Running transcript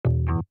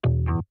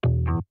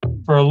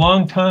for a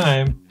long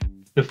time,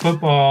 the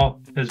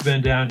football has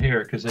been down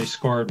here because they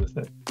scored with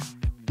it.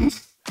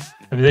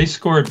 I mean, they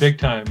scored big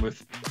time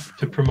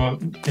to promote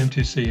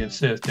M2C and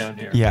SITH down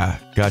here. Yeah,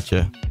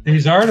 gotcha.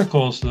 These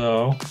articles,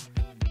 though,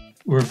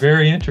 were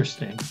very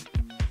interesting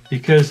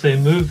because they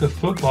moved the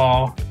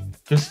football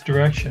this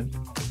direction.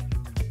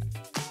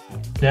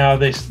 Now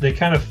they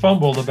kind of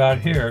fumbled about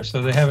here,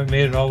 so they haven't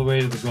made it all the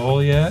way to the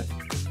goal yet.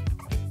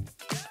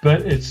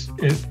 But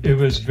it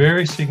was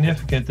very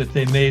significant that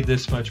they made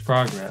this much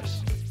progress.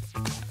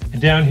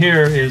 And down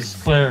here is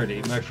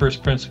clarity, my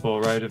first principle,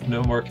 right? Of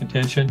no more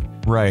contention.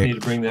 Right. I need to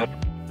bring that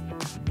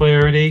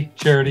clarity,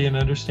 charity, and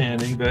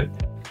understanding, but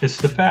it's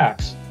the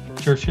facts,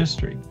 church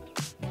history.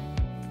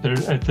 They're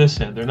at this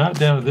end. They're not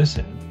down at this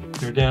end.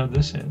 They're down at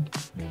this end.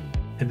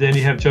 And then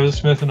you have Joseph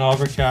Smith and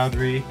Oliver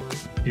Cowdery,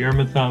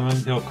 Yerman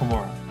Thumman, Hill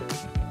Cumorah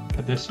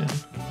at this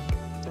end.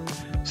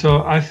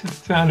 So I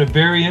found it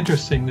very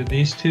interesting that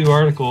these two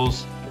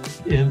articles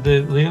in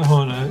the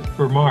LIAHONA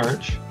for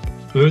March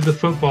moved the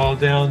football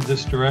down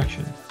this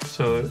direction.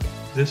 So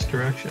this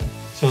direction.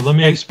 So let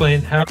me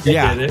explain how they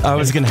did it. I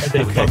was going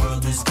to. Okay. The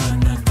world is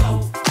gonna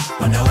go,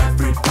 but now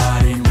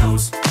everybody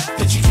knows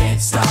that you can't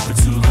stop for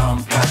too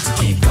long. Got to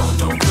keep going,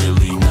 don't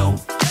really know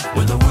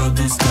where the world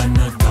is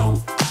gonna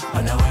go,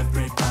 but now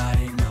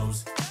everybody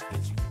knows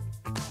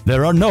that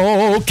There are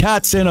no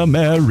cats in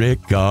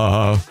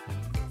America.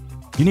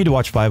 You need to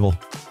watch Bible.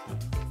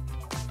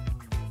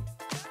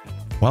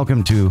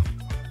 Welcome to.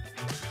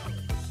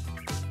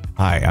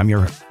 Hi,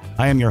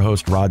 I am your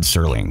host, Rod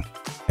Serling,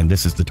 and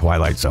this is the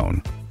Twilight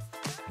Zone.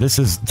 This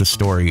is the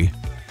story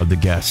of the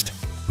guest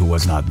who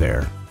was not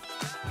there.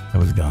 That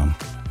was dumb.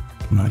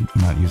 I'm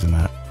not using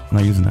that. I'm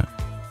not using that.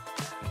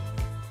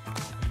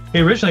 Hey,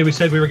 originally we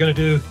said we were going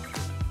to do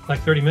like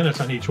 30 minutes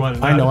on each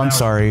one. I know. I'm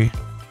sorry.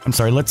 I'm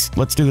sorry. Let's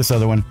do this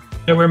other one.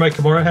 Can I wear my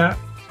Cumorah hat?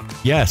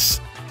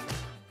 Yes.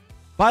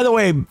 By the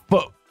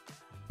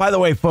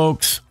way,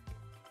 folks,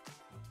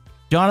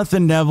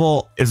 Jonathan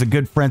Neville is a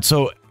good friend.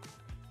 So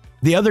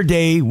the other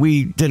day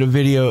we did a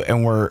video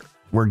and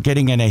we're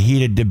getting in a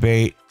heated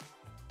debate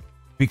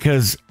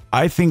because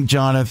I think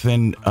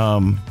Jonathan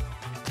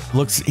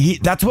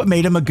that's what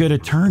made him a good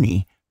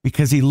attorney,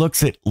 because he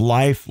looks at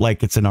life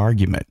like it's an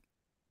argument,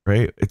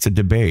 right? It's a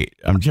debate.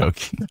 I'm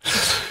joking.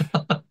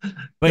 But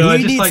no,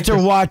 he needs to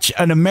watch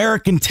An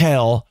American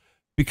Tale,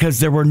 because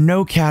there were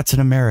no cats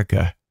in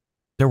America.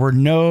 There were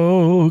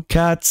no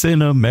cats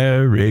in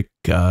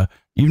America.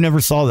 You never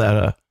saw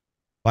that,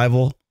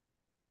 Bible?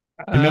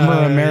 Remember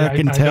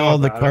American Tale,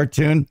 the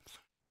cartoon,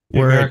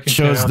 where it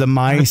shows the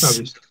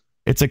mice?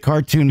 It's a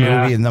cartoon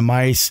movie, and the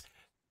mice,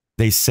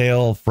 they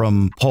sail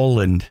from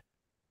Poland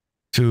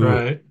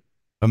to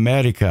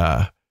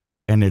America.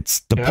 And it's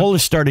the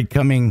Polish started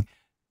coming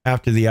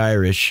after the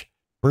Irish.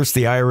 First,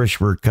 the Irish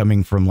were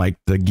coming from like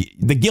the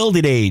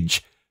Gilded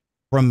Age,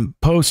 from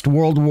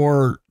post-Civil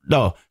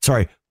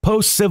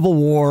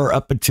War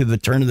up into the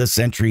turn of the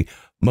century.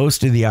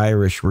 Most of the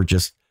Irish were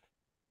just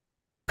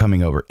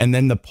coming over. And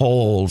then the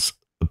Polish,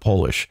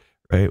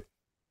 right?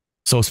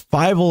 So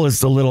Fievel is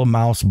the little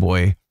mouse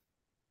boy,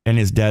 and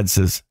his dad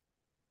says,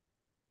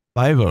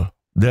 Fievel,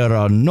 there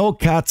are no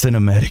cats in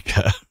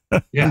America.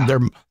 Yeah.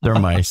 they're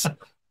mice.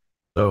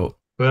 So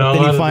but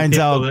then he finds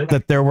out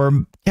that there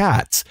were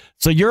cats.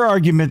 So your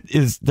argument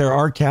is there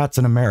are cats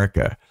in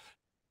America.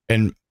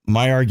 And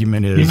my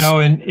argument is,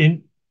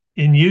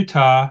 in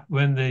Utah,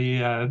 when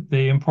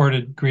they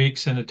imported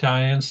Greeks and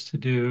Italians to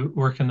do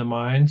work in the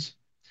mines,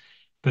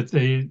 but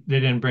they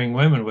didn't bring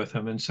women with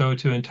them. And so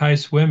to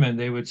entice women,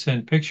 they would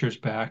send pictures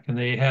back, and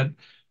they had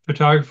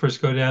photographers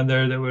go down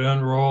there that would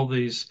unroll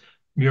these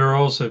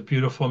murals of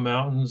beautiful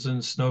mountains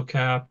and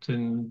snow-capped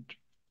and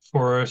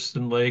forests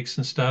and lakes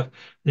and stuff.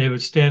 They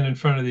would stand in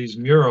front of these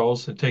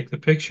murals and take the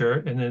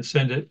picture and then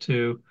send it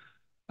to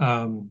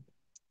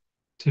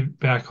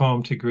back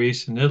home to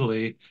Greece and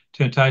Italy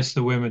to entice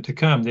the women to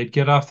come. They'd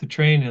get off the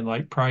train in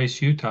like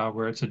Price, Utah,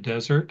 where it's a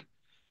desert.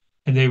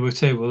 And they would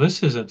say, well,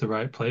 this isn't the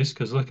right place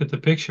because look at the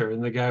picture.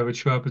 And the guy would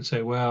show up and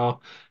say,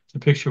 well, the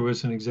picture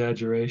was an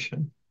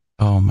exaggeration.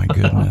 Oh, my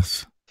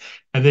goodness.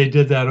 And they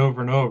did that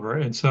over and over.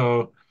 And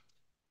so,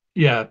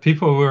 yeah,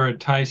 people were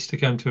enticed to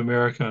come to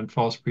America on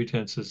false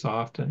pretenses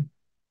often.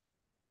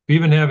 We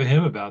even have a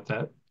hymn about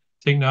that.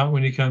 Think not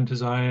when you come to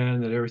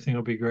Zion that everything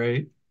will be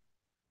great.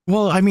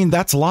 Well, I mean,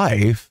 that's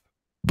life.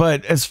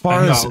 But as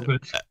far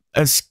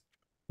as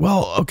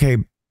well, okay.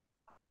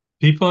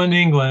 People in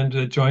England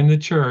that joined the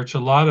church, a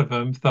lot of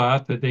them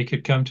thought that they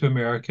could come to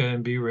America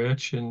and be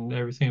rich and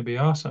everything would be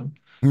awesome.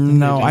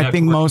 No, I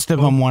think most of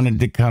them wanted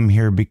to come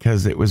here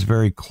because it was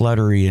very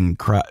cluttery and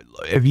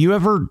Have you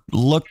ever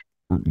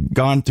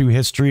gone through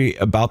history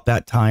about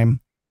that time?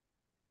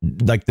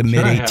 Like the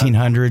mid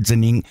 1800s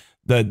and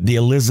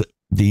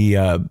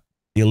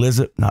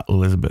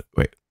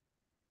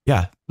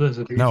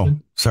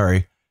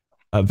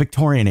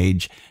Victorian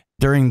age.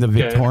 During the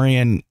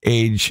Victorian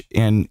age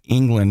in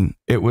England,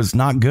 it was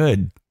not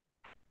good.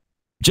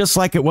 Just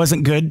like it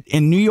wasn't good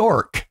in New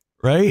York,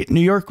 right?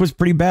 New York was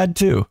pretty bad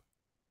too.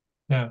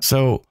 Yeah.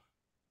 So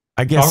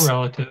I guess all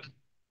relative.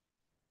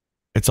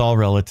 It's all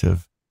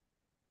relative.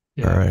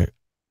 Yeah. All right.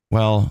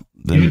 Well,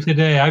 then Even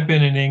today, I've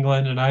been in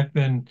England and I've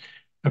been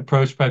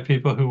approached by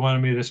people who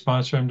wanted me to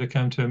sponsor them to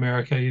come to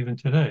America even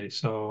today.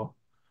 So,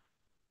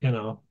 you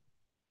know.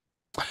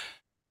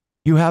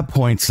 you have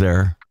points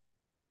there.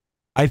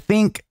 I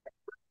think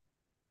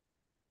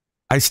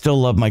I still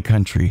love my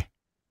country.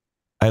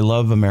 I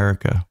love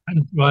America.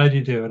 I'm glad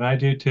you do, and I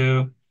do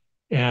too.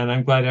 And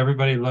I'm glad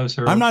everybody loves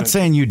their I'm own not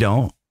saying country. you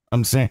don't.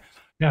 I'm saying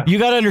Yeah. you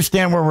got to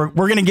understand where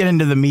we're going to get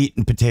into the meat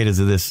and potatoes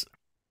of this.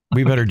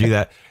 We better do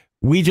that.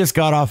 We just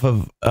got off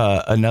of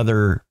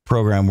another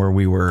program where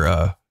we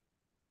were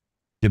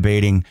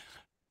debating,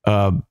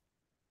 but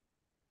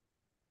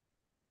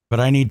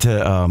I need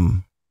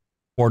to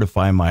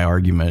fortify my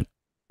argument.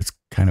 It's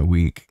kind of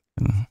weak.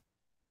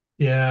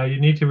 Yeah, you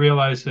need to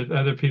realize that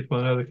other people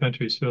in other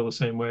countries feel the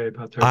same way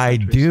about their I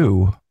country. So,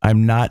 do.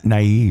 I'm not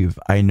naive.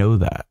 I know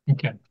that.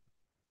 okay.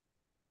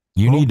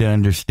 You Cool. need to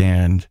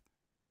understand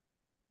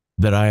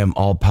that I am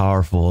all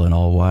powerful and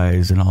all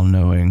wise and all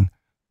knowing.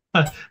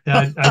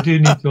 Yeah, I do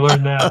need to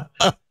learn that.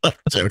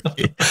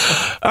 Okay.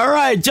 All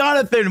right,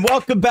 Jonathan,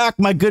 welcome back,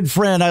 my good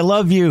friend. I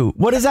love you.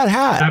 What is that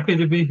hat? Happy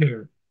to be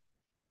here.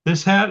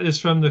 This hat is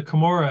from the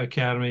Komora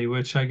Academy,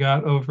 which I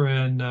got over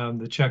in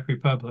the Czech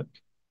Republic.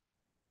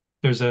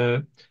 There's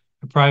a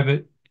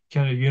private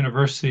kind of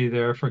university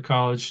there for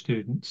college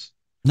students,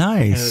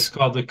 and it's Nice.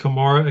 called the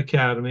Komora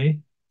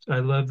Academy. I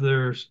love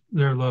their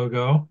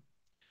logo,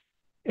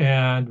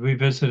 and we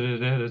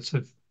visited it. It's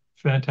a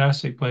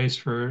fantastic place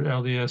for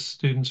LDS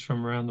students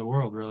from around the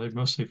world, really,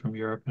 mostly from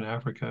Europe and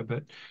Africa,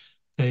 but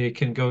they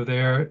can go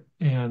there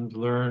and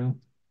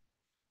learn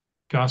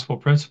gospel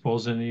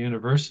principles in the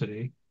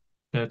university.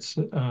 That's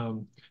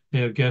they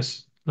have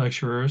guest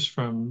lecturers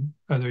from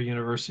other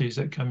universities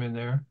that come in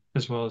there,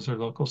 as well as their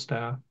local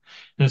staff.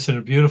 And it's in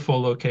a beautiful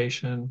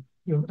location,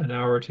 an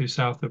hour or two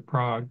south of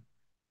Prague.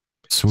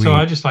 So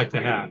I Sweet. just like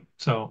the hat.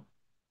 So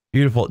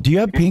Beautiful. Do you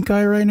have pink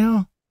eye right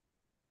now?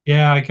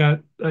 yeah,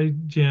 I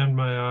jammed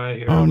my eye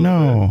here a Oh, little bit.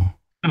 no.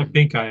 Not a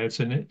pink eye, it's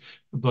a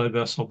blood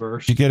vessel You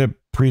burst. get a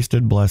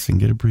priesthood blessing.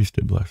 Get a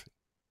priesthood blessing.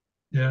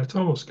 Yeah, it's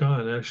almost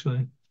gone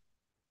actually.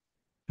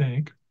 I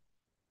think.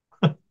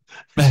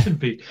 I shouldn't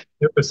be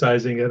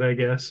emphasizing it, I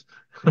guess.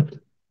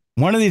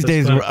 One of these That's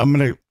days, fun. I'm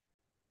going to.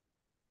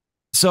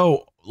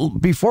 So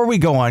before we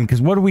go on,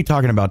 because what are we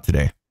talking about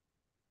today?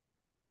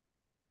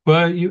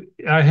 Well,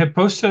 I have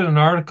posted an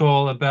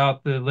article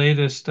about the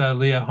latest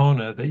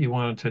LIAHONA that you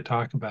wanted to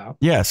talk about.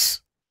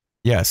 Yes.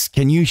 Yes.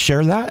 Can you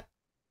share that?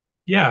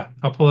 Yeah,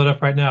 I'll pull it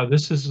up right now.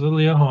 This is the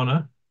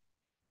LIAHONA.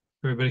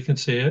 Everybody can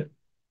see it.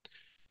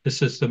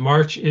 This is the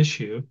March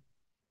issue.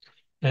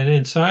 And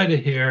inside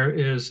of here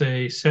is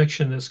a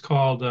section that's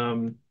called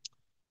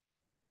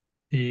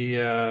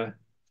the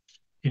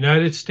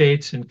United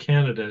States and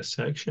Canada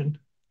section.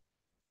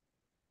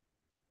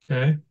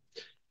 Okay.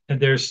 And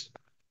there's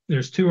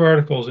two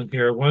articles in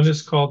here. One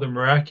is called The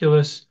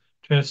Miraculous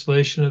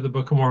Translation of the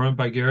Book of Mormon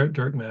by Garrett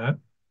Dirkmatt.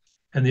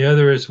 And the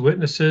other is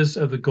Witnesses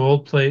of the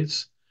Gold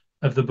Plates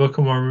of the Book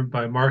of Mormon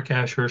by Mark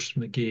Ashurst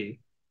McGee.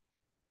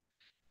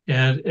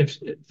 And if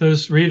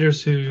those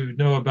readers who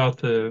know about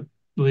the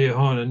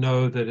Liahona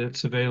know that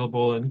it's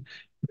available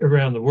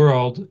around the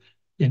world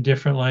in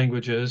different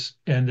languages,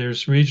 and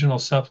there's regional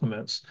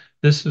supplements.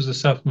 This is a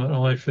supplement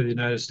only for the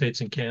United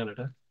States and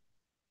Canada.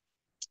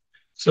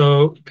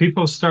 So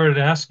people started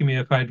asking me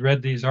if I'd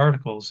read these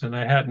articles, and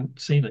I hadn't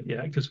seen it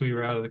yet because we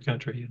were out of the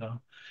country, you know.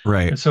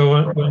 Right. And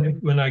so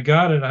when I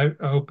got it, I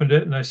opened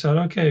it and I said,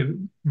 okay,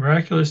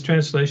 Miraculous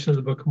Translation of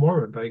the Book of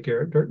Mormon by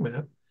Garrett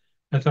Dirkmatt.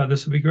 I thought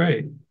this would be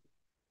great. It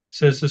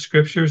says the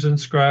scriptures and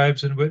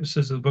scribes and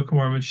witnesses of the Book of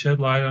Mormon shed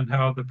light on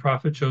how the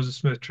prophet Joseph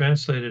Smith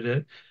translated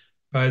it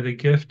by the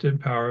gift and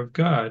power of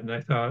God. And I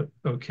thought,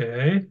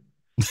 okay.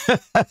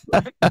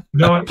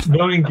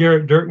 Knowing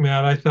Garrett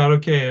Dirkmatt, I thought,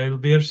 okay, it'll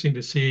be interesting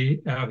to see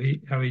how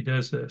he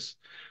does this.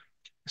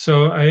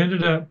 So I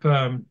ended up,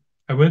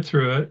 I went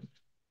through it.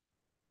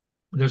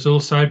 There's a little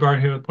sidebar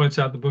here that points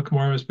out the Book of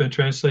Mormon has been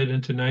translated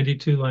into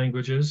 92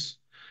 languages.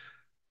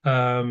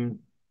 Um,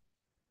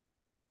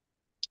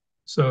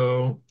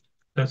 so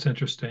that's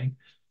interesting.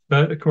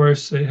 But of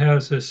course, it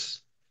has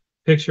this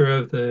picture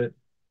of the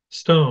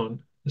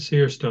stone, the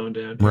seer stone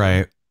down here.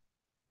 Right.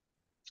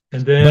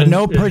 And But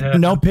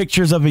then no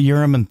pictures of a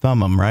Urim and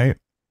Thummim, right?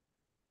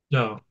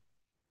 No.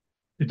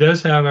 It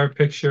does have our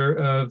picture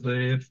of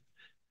the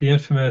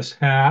infamous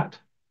hat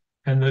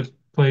and the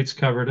plates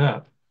covered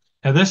up.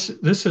 Now this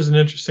is an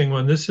interesting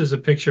one. This is a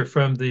picture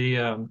from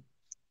the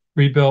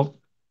rebuilt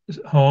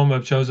home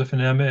of Joseph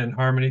and Emma in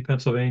Harmony,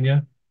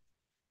 Pennsylvania.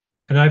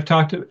 And I've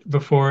talked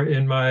before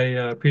in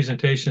my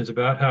presentations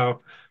about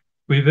how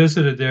we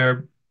visited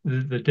there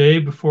the day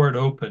before it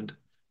opened.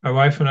 My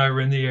wife and I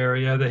were in the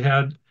area. They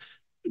had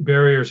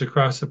barriers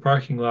across the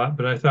parking lot,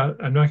 but I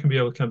thought I'm not going to be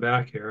able to come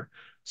back here.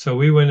 So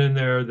we went in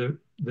there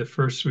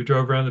we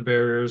drove around the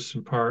barriers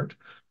and parked.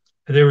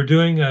 And they were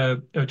doing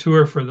a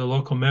tour for the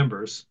local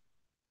members.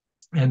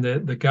 And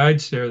the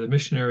guides there, the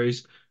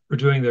missionaries, were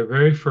doing their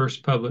very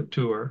first public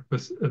tour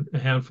with a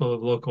handful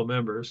of local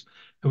members.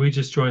 And we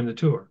just joined the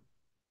tour.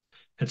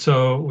 And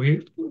so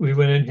we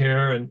went in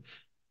here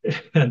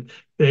and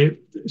they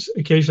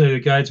occasionally the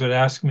guides would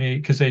ask me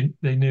because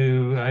they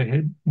knew I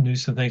had knew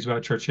some things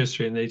about church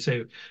history, and they'd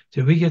say,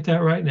 "Did we get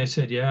that right?" And I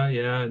said, "Yeah,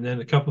 yeah." And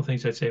then a couple of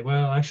things I'd say,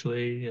 "Well,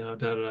 actually, da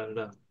da da da."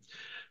 Da."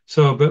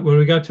 So, but when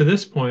we got to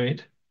this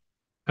point,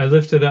 I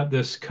lifted up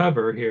this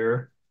cover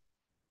here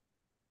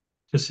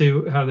to see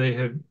how they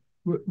had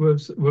what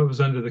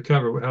was under the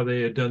cover, how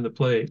they had done the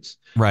plates.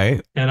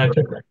 Right. And I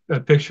took a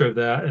picture of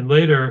that. And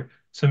later,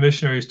 some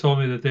missionaries told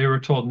me that they were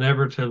told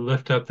never to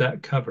lift up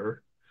that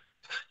cover.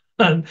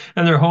 And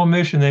their whole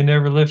mission, they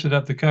never lifted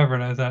up the cover.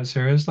 And I thought,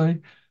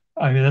 seriously?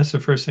 I mean, that's the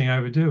first thing I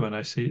would do when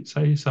I see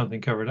something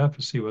covered up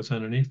to see what's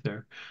underneath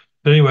there.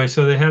 But anyway,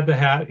 so they had the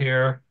hat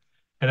here,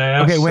 and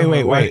I Okay, asked wait, some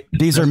wait, wait.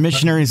 These are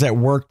missionaries that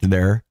worked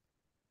there.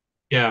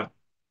 Yeah.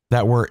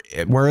 That were,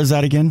 where is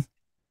that again?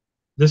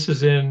 This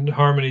is in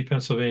Harmony,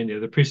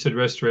 Pennsylvania, the priesthood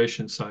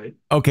restoration site.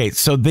 Okay,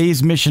 so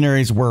these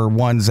missionaries were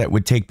ones that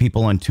would take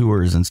people on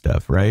tours and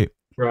stuff, right?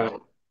 Right.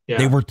 Yeah.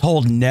 They were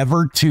told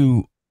never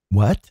to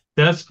what?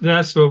 That's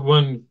what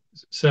one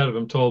set of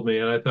them told me,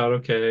 and I thought,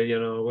 okay,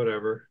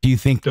 whatever. Do you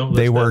think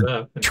they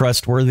were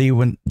trustworthy?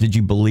 When did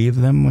you believe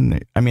them? When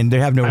I mean, they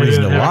have no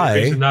reason to lie.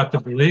 Reason not to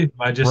believe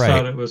them. I just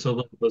thought it was a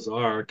little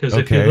bizarre because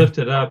if you lift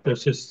it up,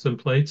 there's just some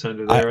plates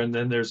under there, and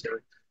then there's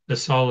a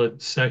solid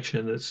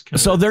section that's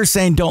so they're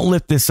saying don't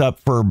lift this up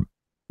for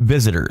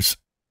visitors,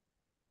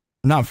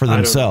 not for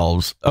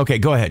themselves. Okay,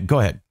 go ahead. Go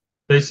ahead.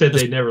 They said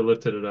they never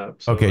lifted it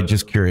up. So okay,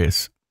 just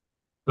curious.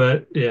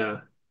 But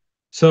yeah.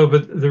 So,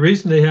 but the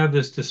reason they have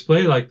this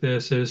display like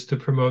this is to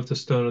promote the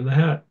stone in the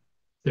hat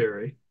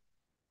theory.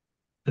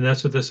 And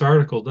that's what this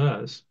article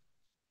does.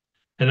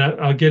 And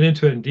I'll get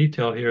into it in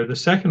detail here. The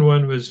second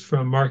one was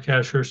from Mark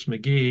Ashurst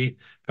McGee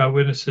about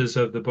witnesses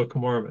of the Book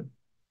of Mormon.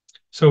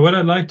 So what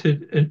I'd like to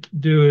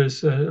do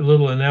is a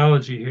little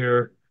analogy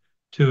here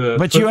to a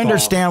But football. You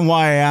understand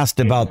why I asked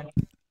about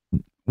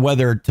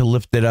whether to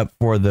lift it up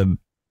for the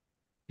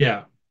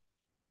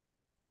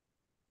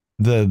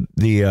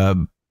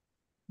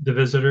the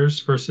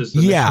visitors versus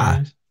the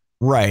missionaries.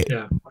 Right.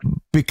 Yeah.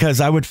 Because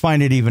I would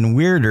find it even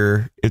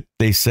weirder if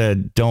they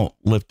said don't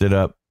lift it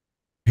up,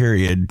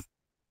 period.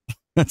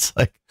 That's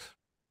like,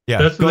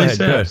 yeah. That's what they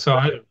said. So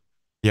I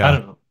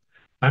don't know.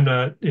 I'm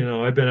not,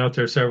 I've been out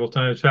there several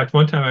times. In fact,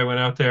 one time I went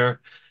out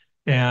there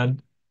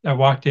and I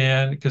walked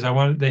in because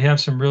they have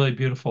some really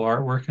beautiful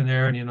artwork in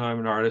there. And, I'm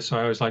an artist, so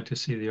I always like to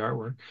see the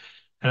artwork.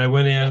 And I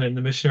went in and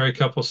the missionary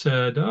couple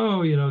said,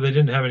 oh, they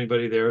didn't have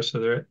anybody there. So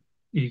they're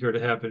eager to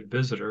have a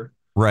visitor.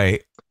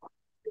 Right.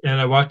 And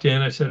I walked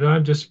in, I said, oh,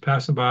 I'm just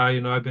passing by,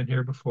 I've been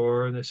here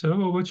before. And they said, oh,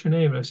 well, what's your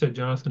name? And I said,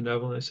 Jonathan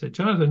Neville. And they said,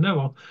 Jonathan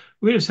Neville,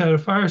 we just had a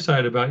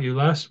fireside about you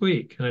last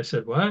week. And I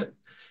said, what?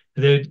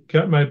 And they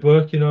got my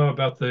book,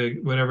 about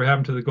whatever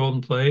happened to the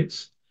golden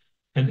plates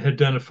and had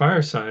done a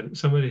fireside.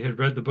 Somebody had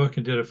read the book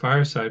and did a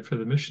fireside for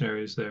the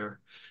missionaries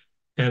there.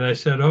 And I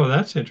said, oh,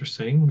 that's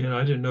interesting.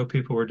 I didn't know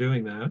people were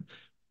doing that.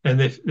 And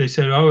they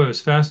said, oh, it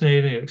was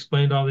fascinating. It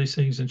explained all these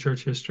things in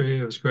church history.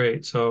 It was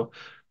great. So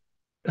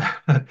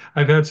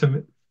I've had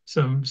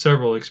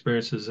several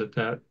experiences at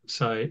that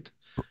site.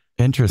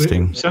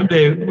 Interesting.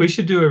 Someday we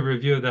should do a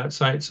review of that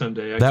site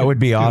someday. That would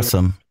be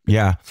awesome.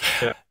 Yeah.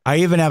 I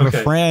even have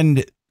a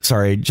friend,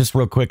 sorry, just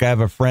real quick. I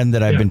have a friend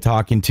that I've been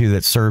talking to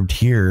that served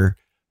here.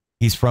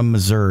 He's from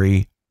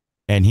Missouri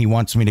and he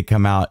wants me to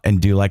come out and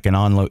do like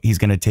he's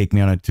going to take me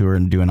on a tour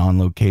and do an on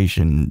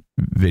location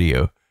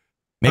video.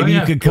 Maybe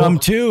you could come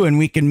too and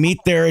we can meet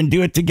there and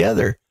do it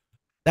together.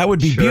 That would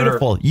be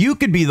beautiful. You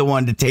could be the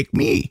one to take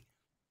me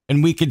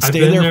and we could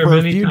stay there for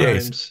a few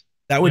days.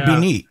 That would be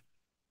neat.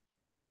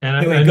 And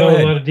I know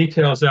a lot of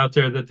details out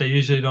there that they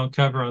usually don't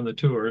cover on the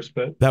tours,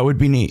 but that would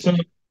be neat. So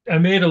I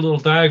made a little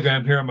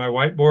diagram here on my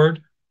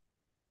whiteboard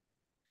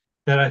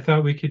that I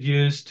thought we could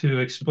use to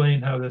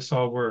explain how this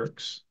all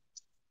works,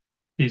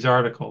 these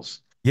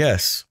articles.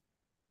 Yes.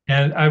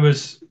 And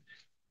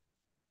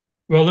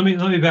well, let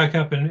me back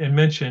up and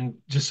mention,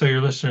 just so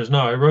your listeners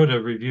know, I wrote a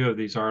review of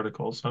these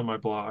articles on my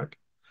blog,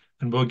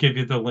 and we'll give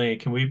you the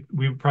link. And we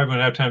probably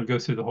won't have time to go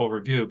through the whole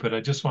review, but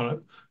I just want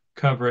to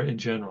cover it in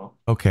general.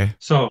 Okay.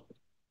 So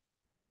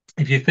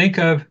if you think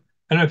of, I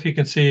don't know if you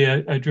can see,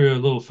 I drew a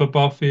little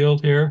football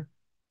field here.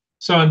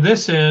 So on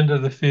this end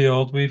of the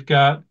field, we've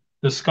got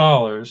the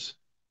scholars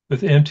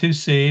with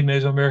M2C,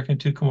 Mesoamerican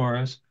Two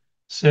Comoras,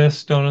 Sith,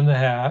 Stone in the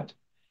Hat,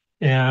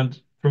 and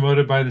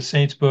promoted by the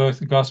Saints book,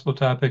 the Gospel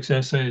Topics,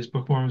 Essays,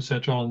 Book of Mormon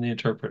Central, and the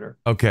Interpreter.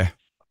 Okay.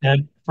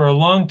 And for a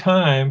long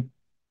time,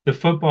 the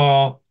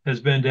football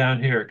has been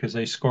down here because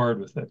they scored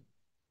with it.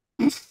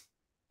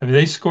 I mean,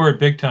 they scored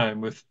big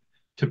time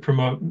to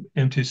promote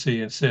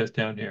M2C and Sith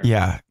down here.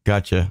 Yeah,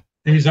 gotcha.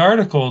 These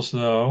articles,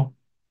 though,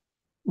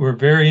 were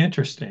very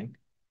interesting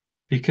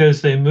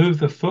because they moved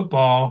the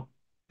football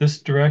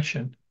this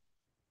direction.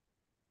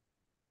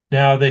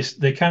 Now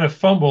they kind of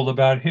fumbled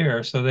about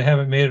here, so they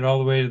haven't made it all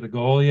the way to the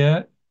goal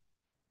yet.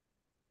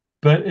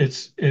 But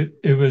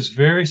it was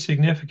very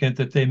significant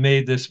that they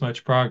made this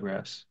much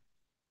progress.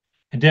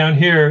 And down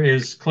here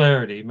is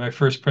clarity, my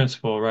first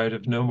principle, right,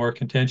 of no more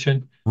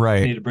contention.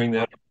 Right. I need to bring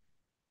that up.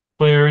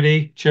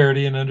 clarity,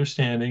 charity, and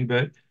understanding,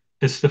 but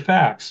it's the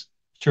facts,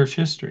 church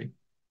history.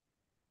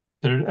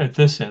 They're at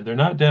this end. They're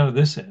not down at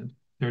this end.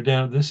 They're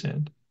down at this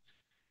end.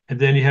 And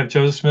then you have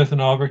Joseph Smith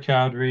and Oliver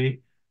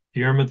Cowdery,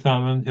 Urim and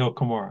Thummim, Hill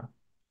Cumorah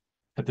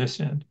at this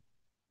end.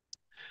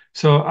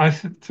 So I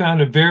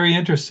found it very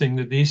interesting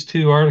that these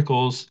two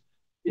articles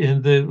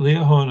in the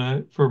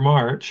LIAHONA for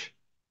March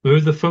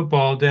move the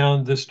football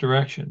down this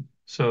direction.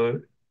 So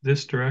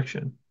this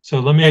direction. So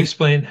let me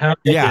explain how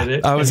they did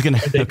it. I was going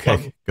to,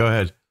 okay, go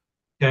ahead.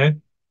 Okay.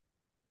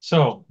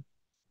 So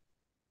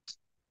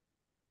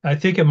I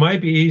think it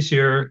might be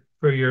easier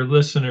for your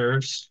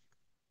listeners,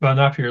 well,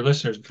 not for your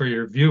listeners, for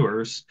your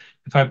viewers,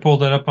 if I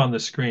pulled it up on the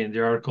screen,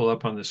 the article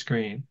up on the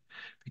screen,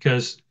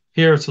 because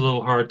here it's a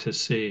little hard to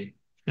see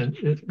in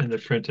the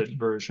printed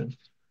version.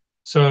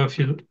 So if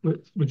you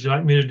would you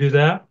like me to do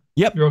that?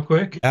 Yep. Real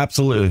quick?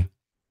 Absolutely.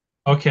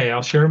 Okay,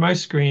 I'll share my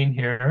screen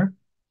here.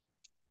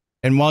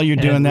 And while you're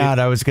doing that,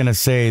 I was going to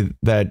say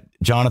that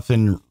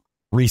Jonathan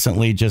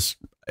recently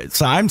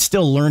so I'm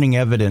still learning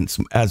evidence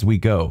as we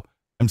go.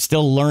 I'm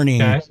still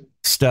learning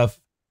stuff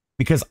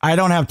because I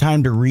don't have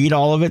time to read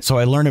all of it. So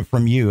I learn it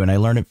from you and I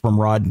learn it from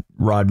Rod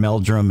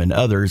Meldrum and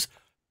others.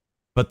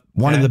 But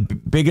one of the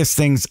biggest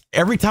things,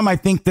 every time I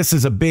think this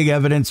is a big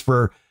evidence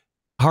for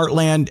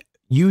Heartland,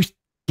 you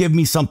give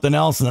me something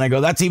else. And then I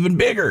go, that's even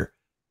bigger,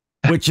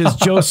 which is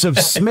Joseph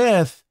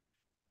Smith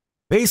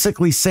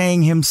basically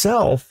saying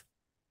himself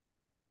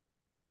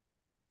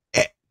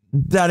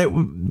that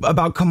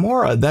about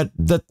Cumorah,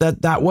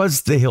 that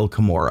was the hill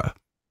Cumorah.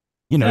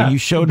 You know, you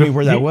showed me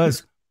where that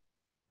was.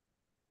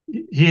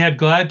 He had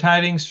glad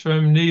tidings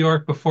from New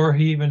York before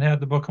he even had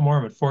the Book of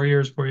Mormon, 4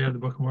 years before he had the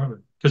Book of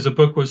Mormon, because the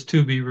book was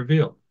to be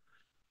revealed.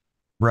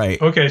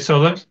 Right. Okay,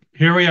 so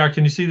here we are.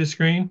 Can you see the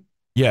screen?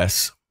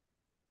 Yes.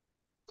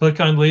 Click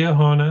on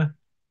LIAHONA.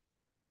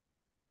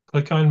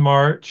 Click on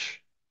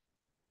March.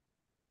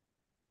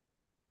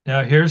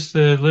 Now here's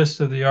the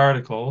list of the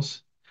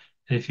articles.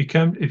 If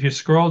you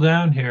scroll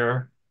down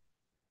here,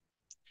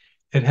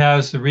 it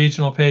has the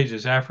regional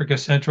pages: Africa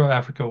Central,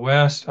 Africa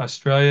West,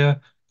 Australia,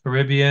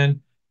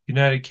 Caribbean,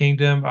 United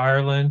Kingdom,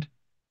 Ireland,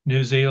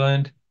 New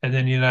Zealand, and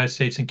then United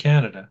States and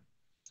Canada.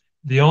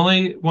 The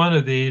only one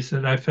of these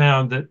that I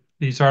found that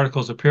these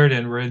articles appeared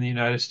in were in the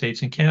United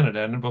States and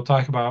Canada, and we'll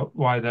talk about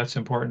why that's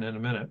important in a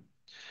minute.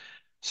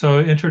 So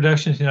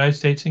Introduction to the United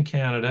States and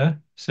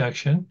Canada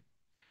section.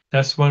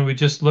 That's one we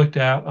just looked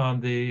at on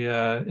the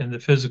in the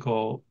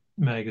physical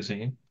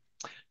magazine.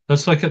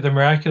 Let's look at the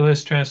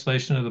miraculous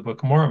translation of the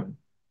Book of Mormon.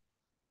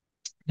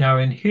 Now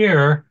in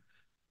here,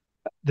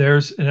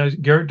 there's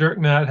Garrett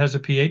Dirkmatt has a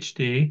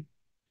PhD.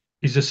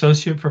 He's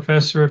associate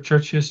professor of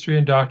church history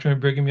and doctrine at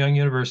Brigham Young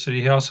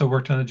University. He also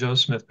worked on the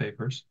Joseph Smith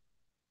papers.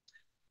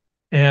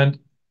 And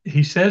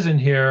he says in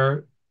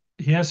here,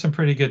 he has some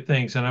pretty good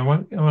things. And I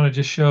want to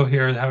just show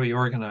here how he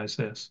organized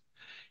this.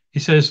 He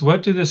says,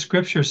 what do the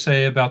scriptures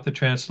say about the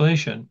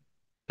translation?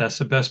 That's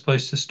the best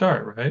place to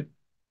start, right?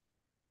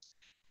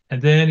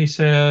 And then he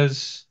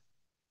says,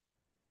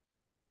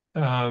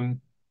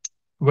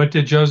 what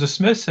did Joseph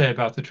Smith say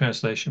about the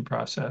translation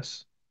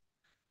process?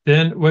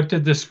 Then what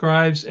did the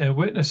scribes and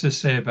witnesses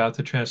say about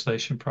the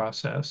translation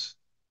process?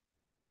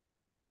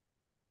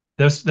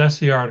 That's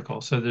the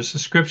article. So there's the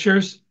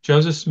scriptures,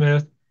 Joseph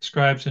Smith,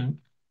 scribes,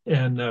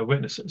 and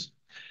witnesses.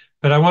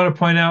 But I want to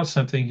point out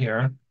something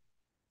here.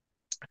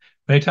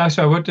 When he talks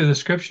about what do the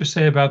scriptures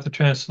say about the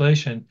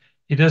translation,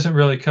 he doesn't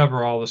really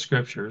cover all the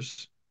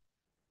scriptures.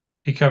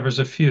 He covers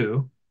a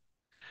few,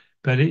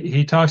 but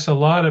he talks a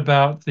lot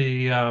about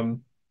the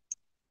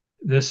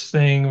this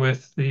thing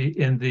with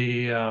in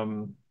the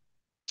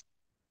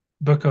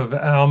book of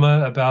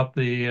Alma about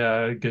the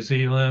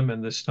Gezelim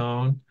and the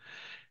stone.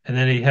 And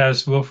then he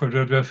has Wilford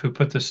Woodruff who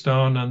put the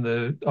stone on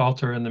the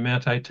altar in the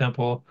Manti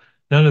temple.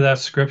 None of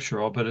that's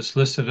scriptural, but it's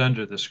listed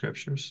under the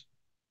scriptures.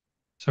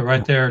 So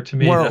right there, to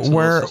me, that's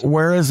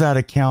where is that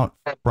account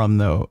from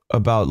though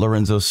about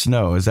Lorenzo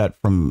Snow? Is that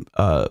from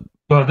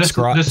this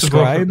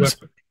scribes?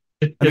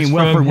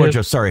 Wilford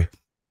Woodruff. Sorry,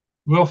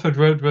 Wilford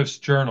Woodruff's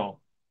journal.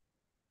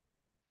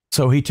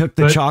 So he took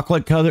the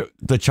chocolate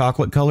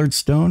colored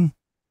stone.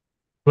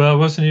 Well, it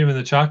wasn't even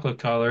the chocolate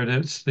colored.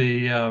 It's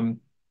the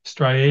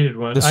striated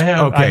one. I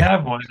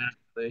have one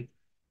actually,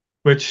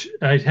 which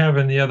I have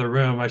in the other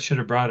room. I should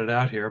have brought it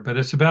out here, but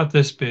it's about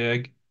this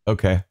big.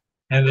 Okay.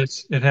 And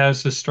it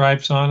has the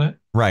stripes on it.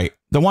 Right.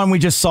 The one we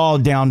just saw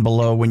down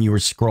below when you were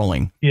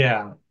scrolling.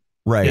 Yeah.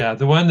 Right. Yeah.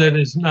 The one that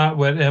is not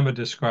what Emma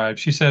described.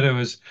 She said it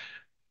was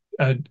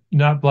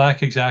not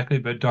black exactly,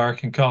 but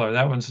dark in color.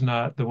 That one's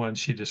not the one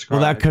she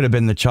described. Well, that could have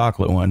been the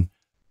chocolate one.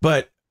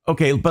 But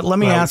okay, but let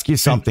me ask you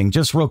something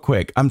just real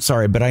quick. I'm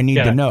sorry, but I need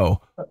to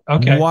know.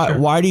 Okay.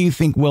 Why do you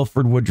think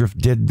Wilford Woodruff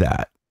did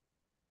that?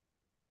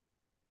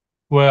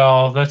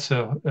 Well, that's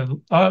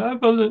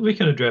we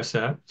can address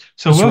that.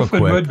 So just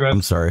Wilford Woodruff.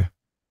 I'm sorry.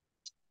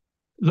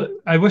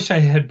 I wish I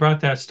had brought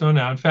that stone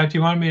out. In fact,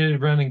 you wanted me to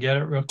run and get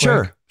it real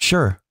quick?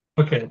 Sure.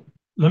 Okay.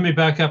 Let me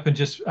back up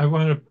and I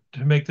wanted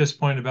to make this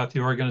point about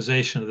the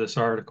organization of this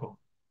article.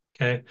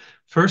 Okay.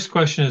 First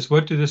question is,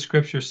 what do the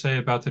scriptures say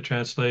about the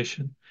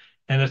translation?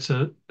 And it's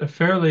a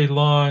fairly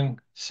long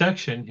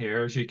section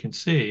here, as you can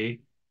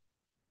see,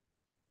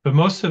 but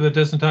most of it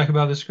doesn't talk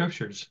about the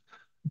scriptures.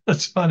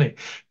 That's funny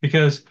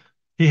because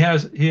he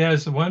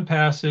has one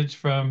passage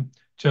from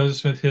Joseph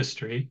Smith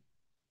history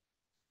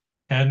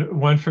and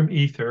one from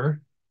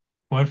Ether,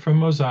 one from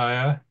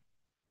Mosiah,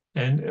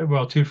 and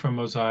well, two from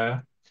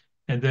Mosiah,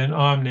 and then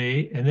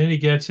Omni, and then he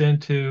gets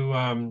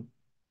into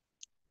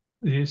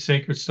the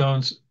sacred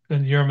stones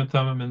and Urim and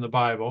Thummim in the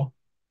Bible,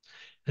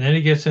 and then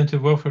he gets into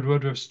Wilford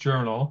Woodruff's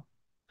journal,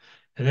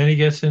 and then he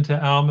gets into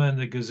Alma and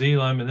the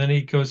Gazelem, and then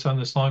he goes on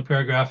this long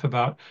paragraph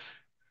about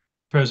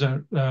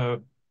President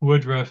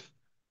Woodruff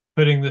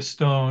putting the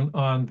stone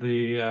on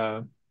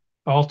the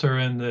altar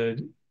in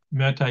the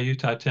Manti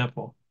Utah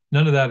temple.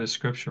 None of that is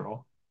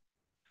scriptural,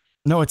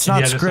 No, it's and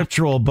not yet it's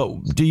scriptural,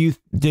 but did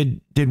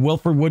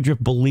Wilford Woodruff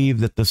believe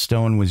that the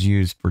stone was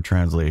used for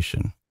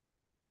translation?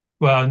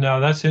 well, no,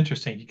 that's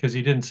interesting because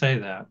he didn't say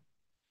that,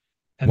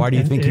 Why do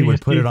you think he you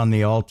would put it see, on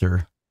the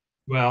altar?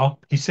 well,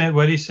 he said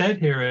what he said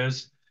here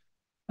is.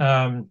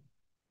 Um,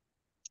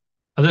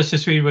 let's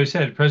just read what he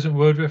said. President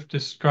Woodruff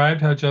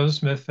described how Joseph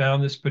Smith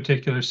found this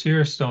particular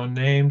seer stone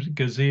named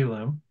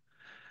Gazelem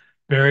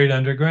buried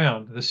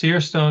underground. The seer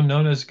stone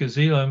known as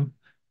Gazelem,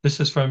 this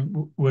is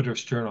from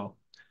Woodruff's journal,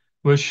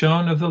 was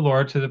shown of the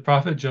Lord to the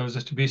prophet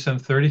Joseph to be some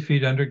 30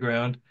 feet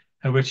underground,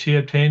 and which he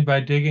obtained by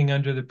digging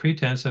under the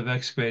pretense of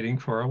excavating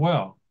for a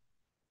well.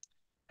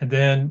 And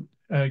then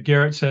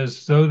Garrett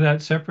says, though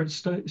that separate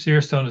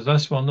seer stone is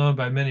less well known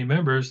by many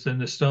members than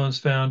the stones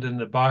found in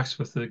the box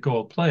with the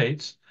gold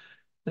plates,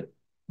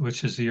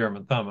 which is the Urim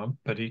and Thummim,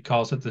 but he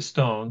calls it the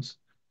stones.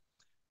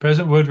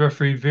 President Woodruff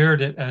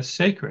revered it as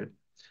sacred.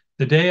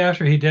 The day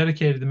after he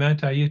dedicated the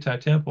Manti Utah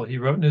temple, he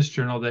wrote in his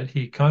journal that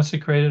he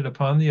consecrated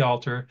upon the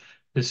altar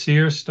the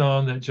seer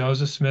stone that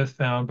Joseph Smith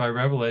found by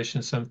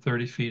revelation some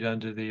 30 feet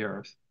under the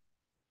earth.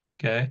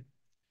 Okay.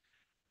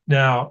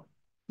 Now,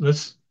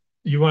 let's,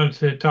 you wanted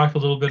to talk a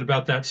little bit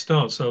about that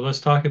stone. So let's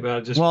talk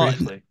about it just Well,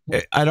 briefly.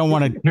 I don't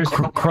want to Here's,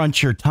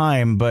 crunch your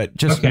time, but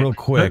just okay. real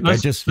quick,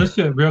 Let's do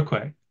it real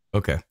quick.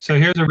 Okay. So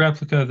here's a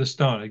replica of the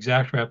stone,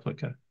 exact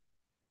replica.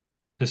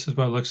 This is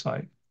what it looks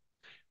like.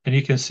 And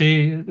you can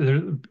see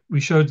there, we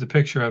showed the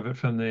picture of it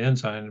from the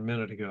ensign a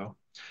minute ago,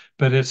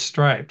 but it's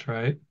striped,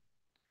 right?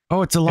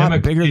 Oh, it's a lot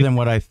bigger than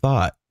what I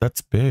thought. That's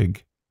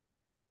big.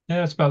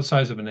 Yeah, it's about the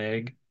size of an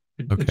egg,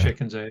 a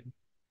chicken's egg.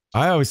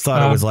 I always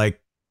thought it was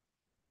like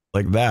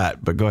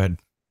that, but go ahead.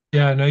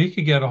 Yeah, no, you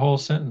could get a whole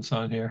sentence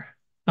on here.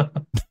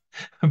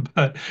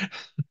 But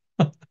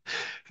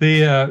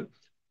the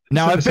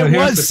now, if it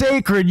was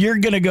sacred, you're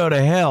going to go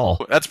to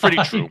hell. That's pretty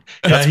true.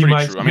 Yeah, That's pretty true.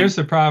 I mean, here's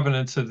the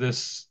provenance of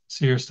this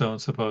seer stone,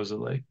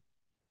 supposedly.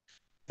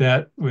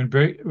 That when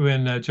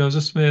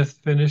Joseph Smith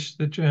finished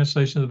the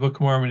translation of the Book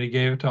of Mormon, he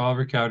gave it to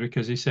Oliver Cowdery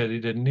because he said he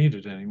didn't need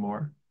it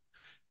anymore.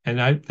 And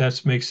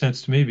that makes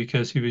sense to me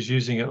because he was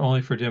using it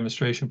only for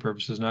demonstration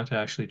purposes, not to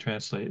actually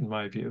translate, in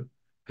my view.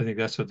 I think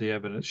that's what the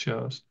evidence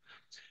shows.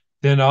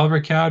 Then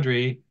Oliver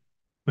Cowdery,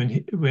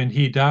 when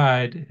he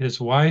died,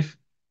 his wife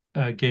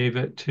gave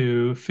it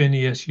to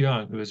Phineas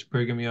Young, who is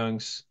Brigham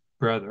Young's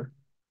brother.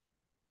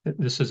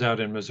 This is out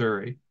in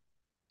Missouri.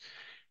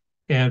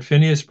 And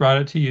Phineas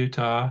brought it to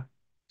Utah,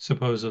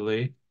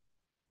 supposedly,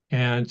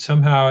 and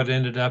somehow it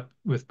ended up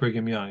with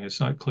Brigham Young. It's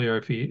not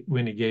clear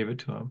when he gave it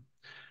to him.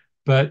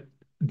 But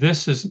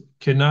this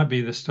cannot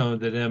be the stone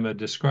that Emma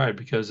described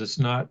because it's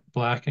not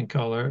black in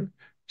color.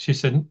 She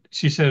said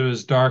it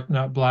was dark,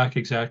 not black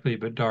exactly,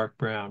 but dark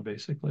brown,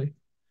 basically.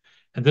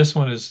 And this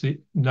one is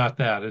not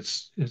that.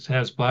 It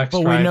has black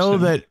stripes. But we know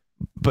that.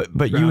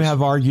 But you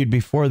have argued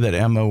before that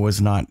Emma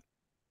was not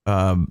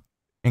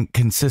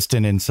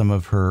inconsistent in some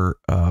of her.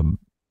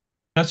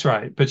 That's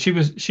right. But she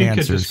could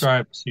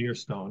describe a seer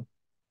stone.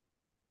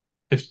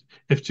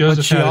 If Joseph,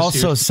 but she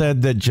also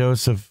said that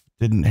Joseph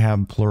didn't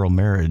have plural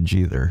marriage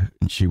either,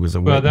 and she was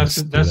a witness.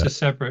 Well, that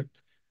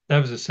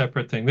was a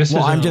separate thing.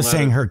 I'm just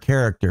saying her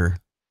character.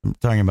 I'm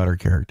talking about her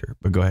character.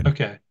 But go ahead.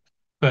 Okay,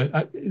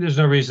 but there's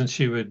no reason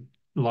she would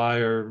lie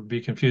or be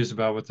confused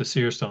about what the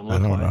seer stone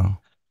looked like. I don't know.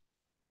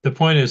 The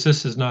point is,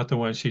 this is not the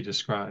one she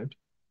described.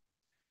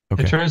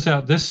 Okay. It turns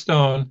out this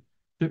stone,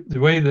 the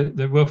way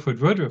that Wilford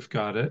Woodruff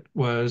got it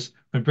was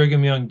when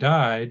Brigham Young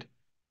died,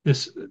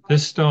 this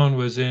stone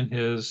was in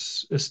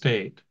his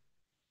estate.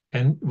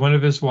 And one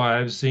of his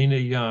wives, Zena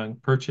Young,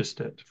 purchased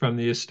it from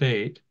the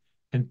estate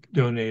and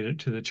donated it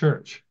to the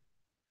church.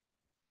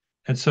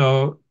 And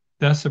so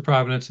that's the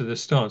provenance of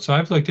this stone. So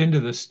I've looked into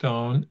this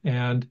stone,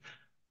 and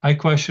I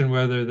question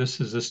whether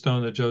this is the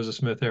stone that Joseph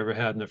Smith ever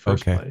had in the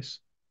first place.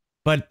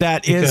 But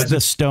that is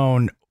the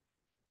stone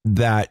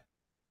that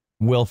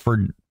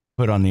Wilford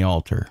put on the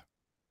altar.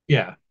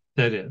 Yeah,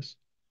 that is.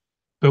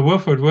 But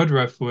Wilford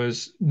Woodruff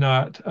was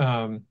not...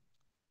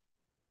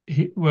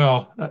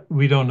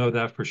 we don't know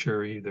that for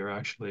sure either,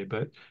 actually.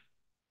 But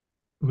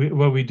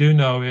what we do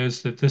know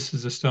is that this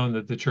is a stone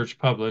that the church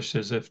published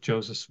as if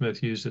Joseph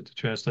Smith used it to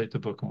translate the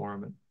Book of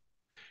Mormon.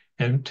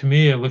 And to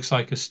me, it looks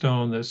like a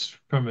stone that's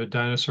from a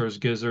dinosaur's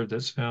gizzard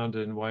that's found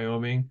in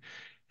Wyoming.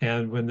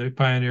 And when the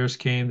pioneers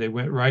came, they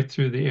went right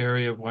through the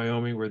area of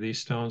Wyoming where these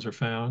stones are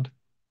found.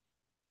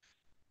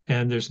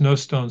 And there's no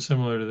stone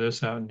similar to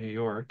this out in New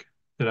York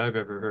that I've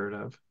ever heard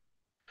of.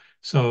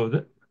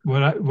 So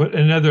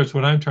in other words,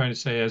 what I'm trying to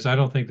say is I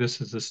don't think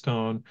this is the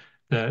stone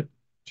that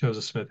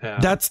Joseph Smith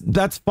had.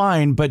 That's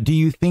fine, but do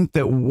you think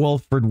that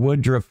Wilford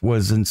Woodruff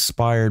was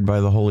inspired by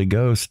the Holy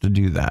Ghost to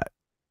do that?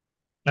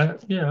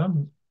 Yeah,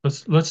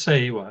 let's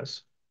say he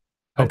was.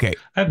 Okay,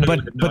 I have no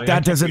but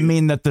that doesn't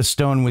mean that the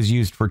stone was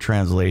used for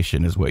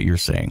translation, is what you're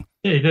saying.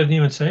 Yeah, he doesn't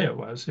even say it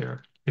was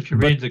here. If you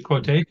read the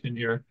quotation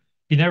here,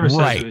 he never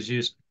says it was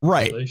used for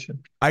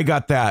translation. I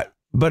got that.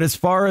 But as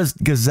far as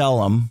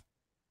Gazellum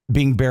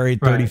being buried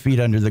 30 feet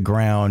under the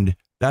ground,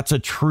 that's a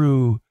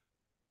true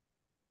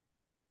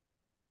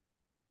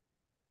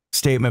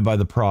statement by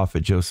the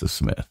prophet Joseph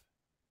Smith.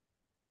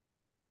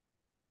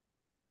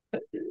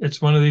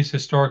 It's one of these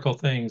historical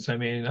things. I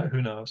mean,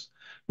 who knows?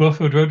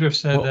 Wilford Woodruff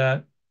said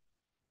that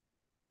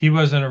he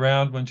wasn't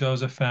around when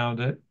Joseph found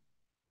it.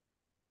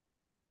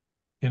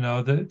 You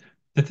know, the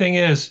thing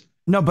is.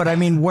 No, but I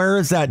mean, where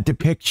is that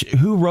depiction?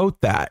 Who wrote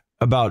that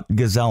about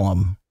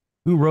Gazellum?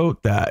 Who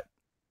wrote that?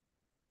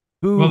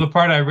 Well, the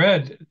part I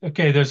read,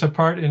 okay, there's a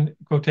part in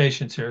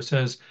quotations here. It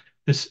says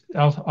this,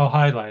 I'll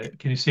highlight it.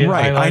 Can you see it?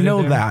 Right, I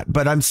know that,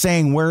 but I'm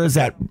saying, where is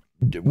that?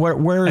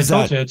 Where is that? I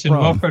told you, it's in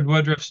Wilford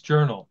Woodruff's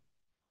journal.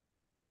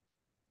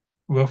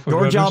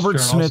 George Albert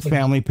Smith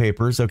Family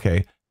Papers.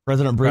 Okay.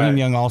 President Brigham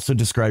Young also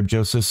described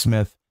Joseph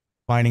Smith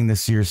finding the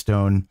seer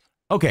stone.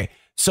 Okay.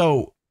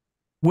 So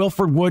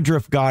Wilford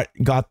Woodruff got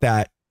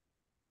that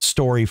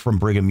story from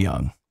Brigham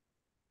Young.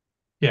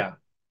 Yeah.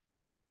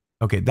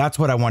 Okay. That's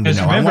what I wanted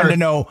to know. I wanted to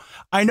know,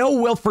 I know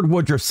Wilford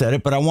Woodruff said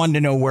it, but I wanted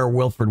to know where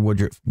Wilford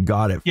Woodruff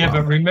got it from. Yeah,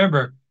 but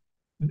remember,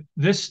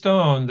 this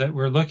stone that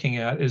we're looking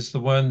at is the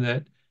one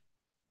that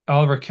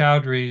Oliver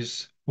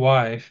Cowdery's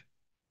wife,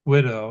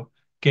 widow,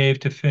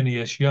 gave to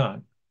Phineas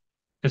Young.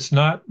 It's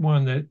not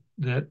one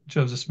that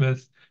Joseph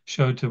Smith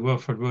showed to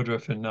Wilford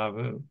Woodruff in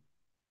Nauvoo.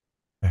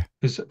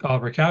 Because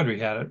Oliver Cowdery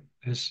had it.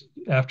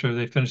 After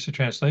they finished the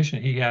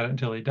translation, he had it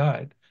until he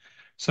died.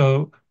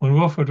 So when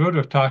Wilford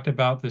Woodruff talked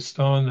about the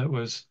stone that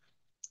was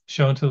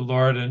shown to the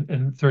Lord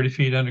and 30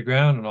 feet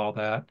underground and all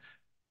that,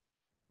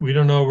 we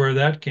don't know where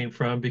that came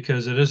from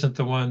because it isn't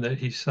the one that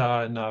he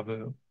saw in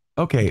Nauvoo.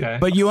 Okay,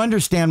 but you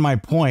understand my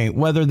point.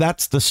 Whether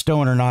that's the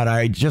stone or not,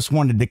 I just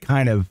wanted to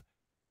kind of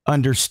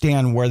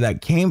understand where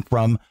that came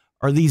from.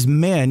 Are these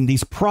men,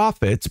 these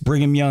prophets,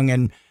 Brigham Young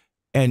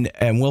and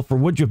Wilford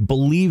Woodruff,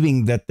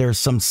 believing that there's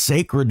some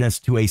sacredness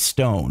to a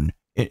stone?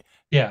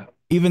 Yeah.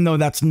 Even though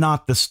that's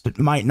not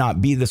might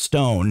not be the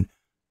stone.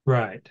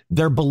 Right.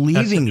 They're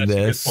believing that's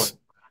this. A good point.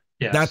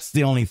 Yes. That's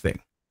the only thing.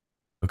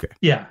 Okay.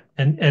 Yeah.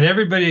 And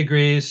everybody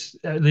agrees,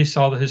 at least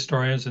all the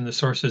historians and the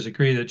sources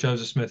agree that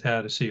Joseph Smith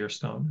had a seer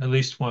stone, at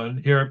least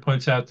one. Here it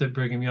points out that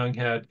Brigham Young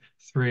had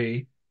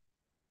 3.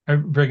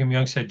 Brigham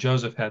Young said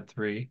Joseph had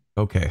 3.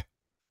 Okay.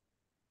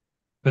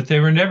 But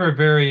they were never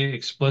very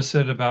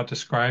explicit about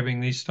describing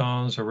these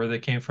stones or where they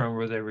came from,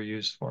 where they were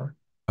used for.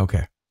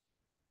 Okay.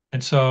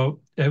 And so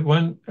at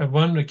one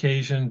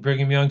occasion,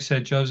 Brigham Young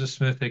said Joseph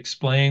Smith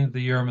explained the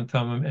Urim and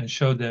Thummim and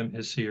showed them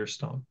his seer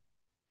stone.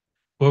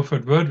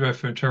 Wilford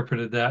Woodruff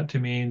interpreted that to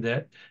mean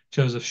that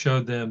Joseph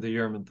showed them the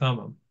Urim and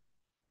Thummim.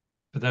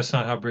 But that's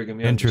not how Brigham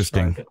Young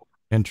described it.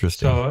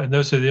 Interesting. So, and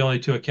those are the only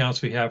 2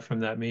 accounts we have from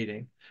that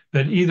meeting.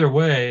 But either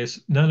way,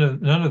 none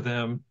of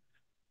them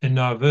in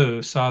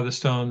Nauvoo saw the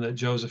stone that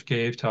Joseph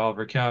gave to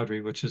Oliver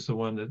Cowdery, which is the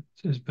one that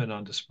has been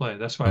on display.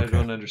 That's why I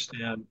don't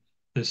understand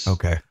this.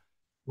 Okay.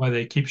 Why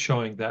they keep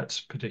showing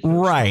that particular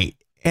right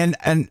stone.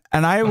 And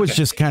I was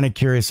just kind of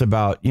curious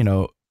about, you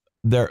know,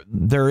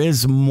 there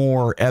is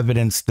more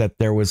evidence that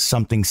there was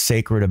something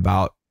sacred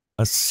about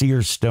a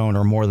seer stone,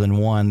 or more than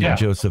one, that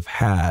Joseph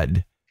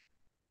had.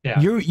 Yeah.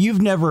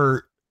 You've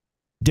never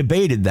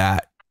debated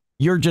that.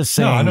 You're just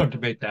saying. No, I don't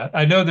debate that.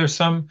 I know there's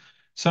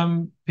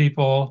some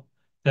people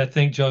that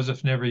think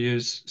Joseph never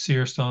used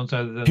seer stones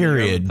other than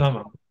period. The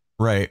Thummim.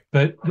 Right.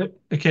 But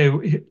okay,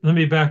 let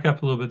me back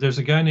up a little bit. There's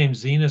a guy named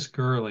Zenas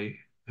Gurley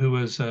who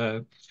was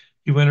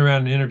he went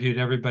around and interviewed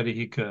everybody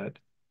he could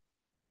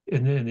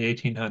in the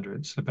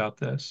 1800s about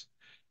this,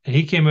 and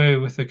he came away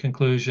with the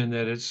conclusion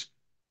that it's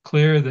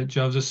clear that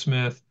Joseph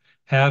Smith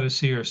had a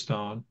seer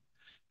stone,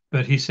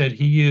 but he said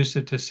he used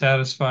it to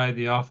satisfy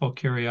the awful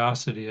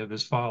curiosity of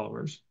his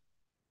followers.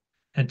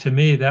 And to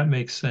me, that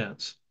makes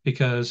sense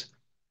because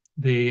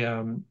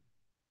the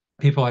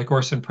people like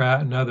Orson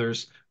Pratt and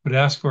others would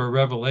ask for a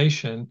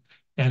revelation,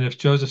 and if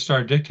Joseph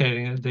started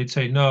dictating it, they'd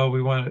say, no,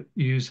 we want to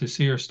use the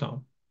seer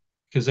stone,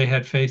 because they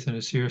had faith in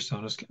his seer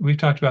stone. We've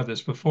talked about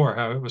this before,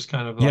 how it was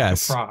kind of like a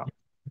prop.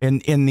 In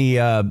the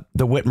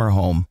Whitmer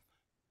home,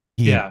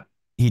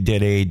 he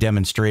did a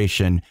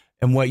demonstration.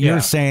 And what you're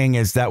saying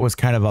is that was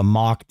kind of a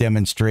mock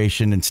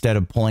demonstration. Instead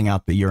of pulling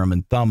out the Urim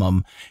and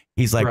Thummim,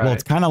 he's like, well,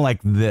 it's kind of like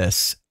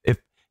this. It's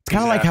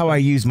kind of like how I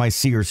use my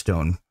seer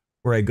stone,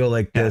 where I go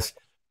like this.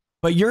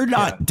 But you're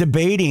not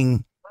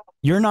debating.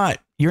 You're not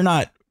you're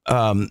not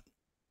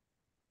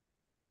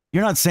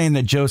saying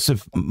that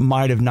Joseph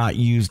might have not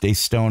used a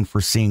stone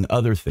for seeing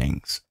other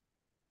things.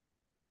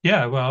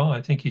 Yeah, well,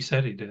 I think he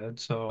said he did.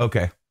 So,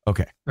 okay.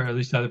 Or at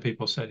least other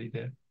people said he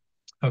did.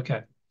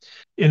 Okay.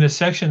 In a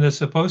section that's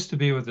supposed to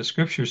be what the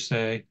scriptures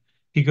say,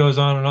 he goes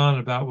on and on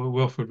about what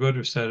Wilford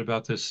Woodruff said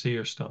about this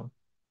seer stone,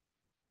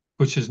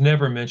 which is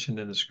never mentioned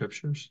in the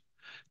scriptures.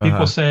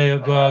 People say,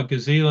 well,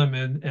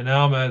 Gazelem and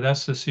Alma,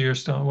 that's the seer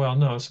stone. Well,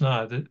 no, it's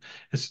not.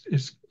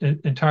 It's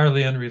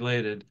entirely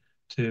unrelated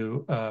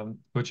to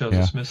what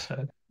Joseph Smith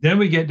said. Then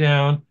we get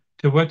down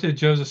to what did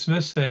Joseph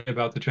Smith say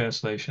about the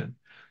translation?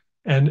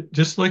 And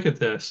just look at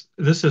this.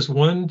 This is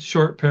one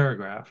short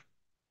paragraph.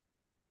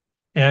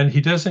 And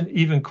he doesn't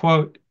even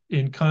quote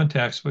in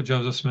context what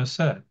Joseph Smith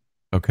said.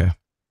 Okay.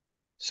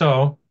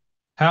 So,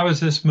 how is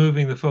this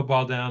moving the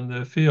football down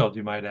the field,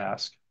 you might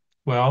ask?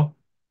 Well,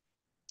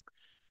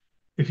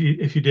 if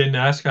you didn't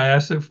ask, I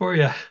asked it for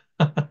you.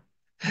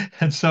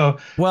 And so,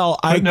 well,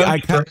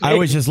 I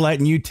was just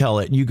letting you tell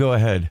it. You go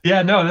ahead.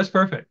 Yeah, no, that's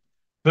perfect.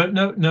 But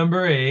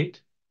number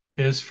 8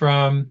 is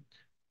from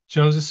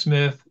Joseph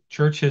Smith,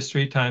 Church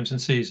History, Times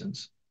and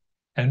Seasons.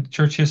 And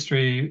Church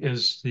History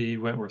is the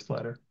Wentworth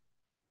letter.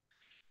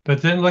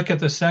 But then look at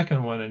the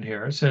second one in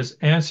here. It says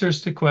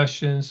Answers to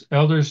Questions,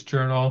 Elders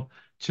Journal,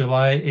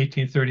 July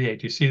 1838.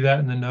 Do you see that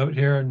in the note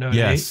here, note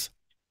 8?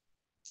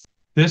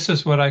 This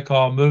is what I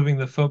call moving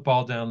the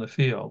football down the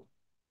field,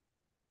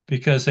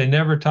 because they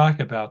never talk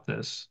about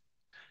this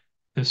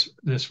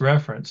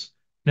reference.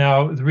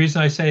 Now, the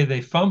reason I say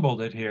they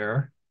fumbled it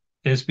here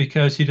is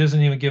because he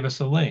doesn't even give us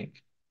a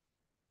link.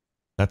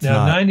 That's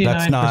now,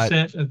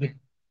 99% of the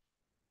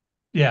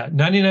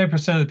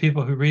 99% of the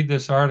people who read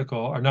this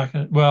article are not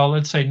going to, well,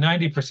 let's say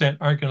 90%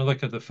 aren't going to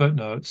look at the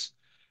footnotes.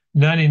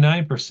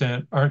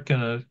 99% aren't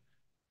going to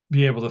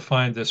be able to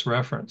find this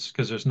reference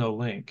because there's no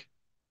link.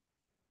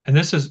 And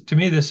this is, to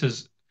me, this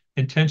is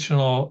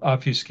intentional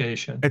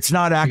obfuscation. It's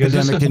not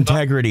academic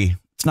integrity.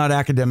 It's not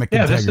academic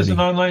integrity. Yeah, this is an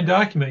online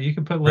document. You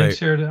can put links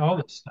here to all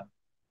this stuff.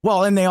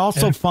 Well, and they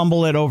also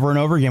fumble it over and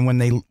over again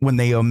when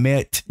they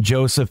omit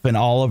Joseph and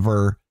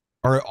Oliver,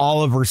 or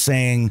Oliver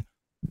saying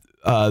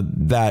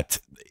that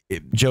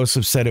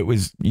Joseph said it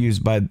was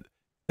used by,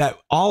 that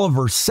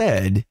Oliver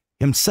said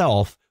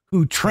himself,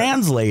 who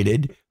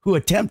translated, who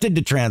attempted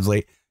to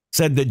translate,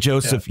 said that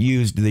Joseph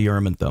used the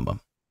Urim and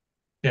Thummim.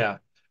 Yeah.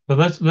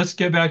 But let's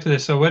get back to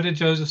this. So what did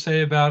Joseph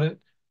say about it?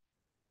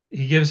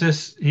 He gives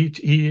this,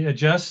 he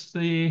adjusts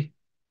the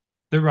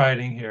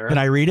writing here. Can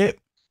I read it?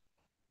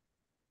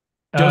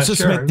 Joseph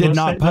Smith did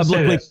not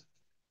publicly.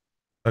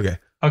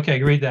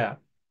 Okay, read that.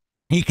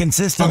 He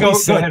consistently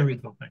said, go ahead and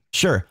read the whole thing.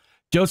 Sure.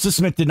 Joseph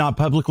Smith did not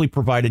publicly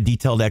provide a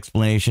detailed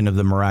explanation of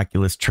the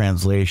miraculous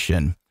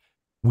translation.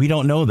 We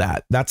don't know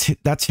that.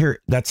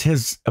 That's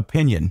his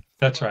opinion.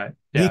 That's right.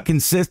 Yeah.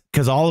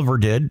 Because Oliver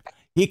did.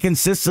 He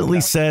consistently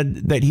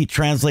said that he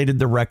translated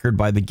the record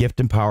by the gift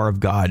and power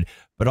of God,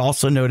 but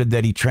also noted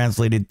that he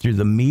translated through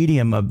the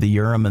medium of the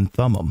Urim and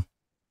Thummim.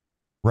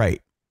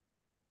 Right.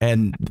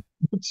 And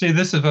see,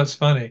 this is what's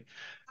funny.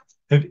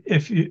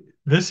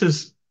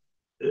 It's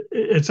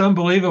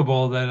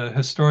unbelievable that a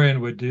historian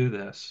would do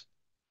this.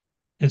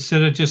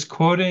 Instead of just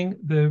quoting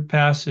the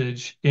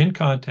passage in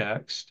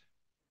context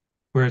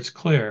where it's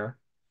clear,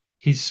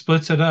 he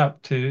splits it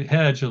up to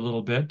hedge a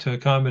little bit to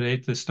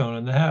accommodate the stone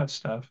in the hat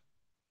stuff.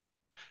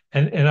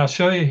 And I'll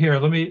show you here.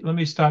 Let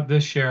me stop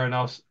this share, and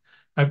I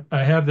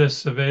have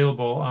this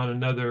available on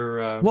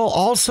another. Well,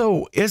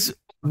 also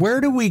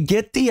where do we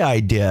get the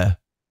idea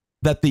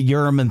that the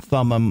Urim and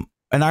Thummim?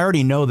 And I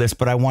already know this,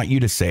 but I want you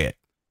to say it.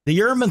 The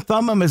Urim and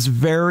Thummim is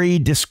very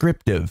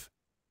descriptive.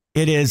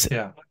 It is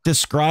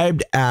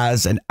described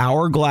as an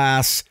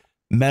hourglass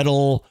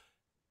metal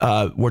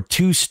where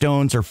two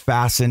stones are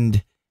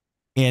fastened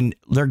in.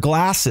 They're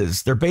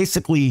glasses. They're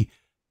basically,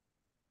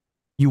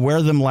 you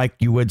wear them like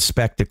you would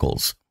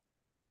spectacles.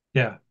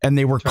 Yeah. And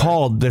they were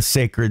called the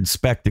sacred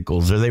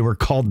spectacles, or they were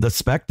called the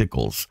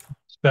spectacles.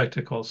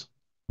 Spectacles.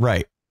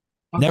 Right.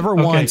 Never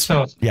once.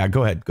 So, yeah,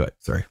 go ahead.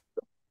 Sorry.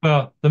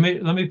 Well, let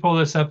me pull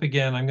this up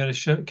again. I'm going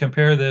to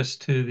compare this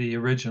to the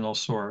original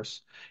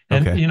source.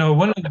 And, you know,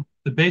 one of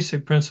the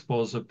basic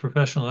principles of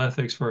professional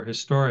ethics for a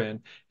historian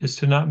is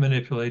to not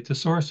manipulate the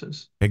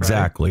sources.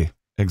 Exactly. Right?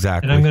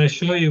 Exactly. And I'm going to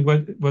show you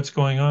what's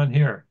going on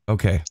here.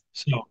 Okay.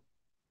 So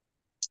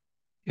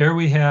here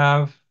we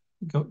have,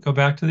 go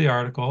back to the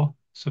article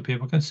so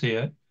people can see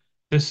it.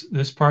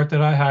 This part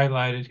that I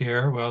highlighted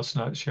here, well, it's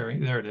not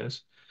sharing. There it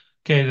is.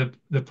 Okay,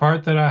 the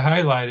part that I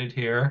highlighted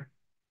here,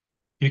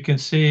 you can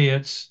see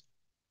it's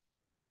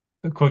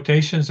the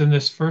quotations in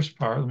this first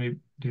part. Let me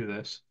do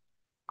this.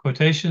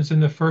 Quotations in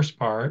the first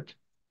part,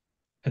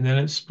 and then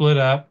it's split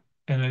up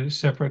in a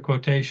separate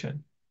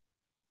quotation.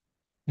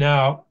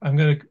 Now, I'm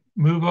going to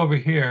move over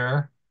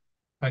here,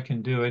 if I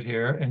can do it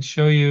here, and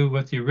show you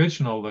what the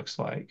original looks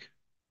like.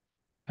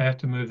 I have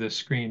to move this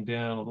screen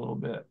down a little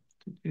bit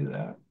to do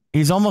that.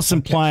 He's almost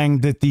implying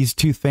that these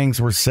two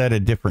things were said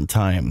at different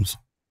times.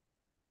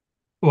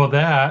 Well,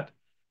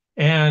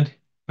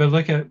 but but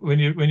look at when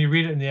you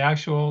read it in the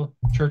actual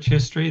church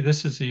history,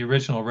 this is the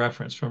original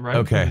reference from right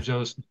in front Okay. of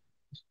Joseph.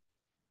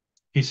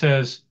 He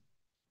says,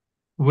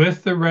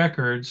 with the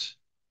records,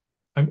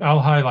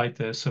 I'll highlight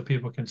this so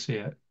people can see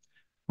it.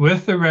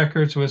 With the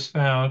records was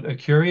found a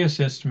curious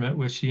instrument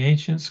which the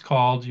ancients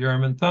called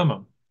Urim and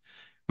Thummim,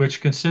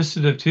 which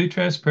consisted of two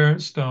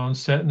transparent stones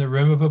set in the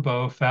rim of a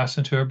bow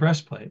fastened to a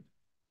breastplate.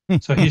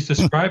 So he's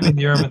describing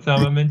the Urim and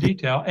Thummim in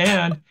detail,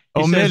 and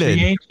he says the Omitted.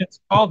 ancients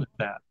called it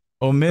that,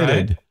 right?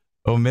 Omitted.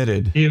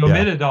 Omitted. He Yeah.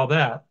 omitted all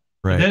that.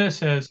 And Right. then it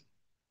says,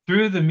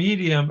 through the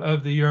medium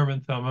of the Urim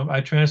and Thummim,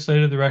 I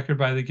translated the record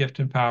by the gift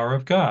and power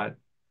of God.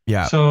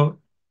 Yeah. So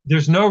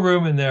there's no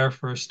room in there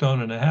for a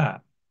stone and a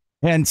hat.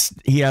 Hence,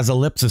 he has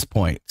ellipsis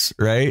points,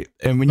 right?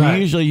 And when you Right.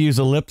 usually use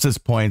ellipsis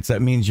points,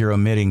 that means you're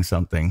omitting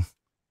something,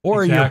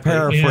 or Exactly.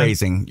 you're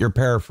paraphrasing. You're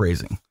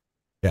paraphrasing.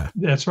 Yeah.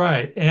 That's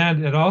right.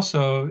 And it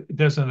also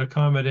doesn't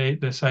accommodate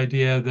this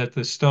idea that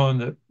the stone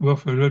that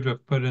Wilfred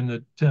Woodruff put in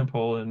the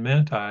temple in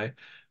Manti,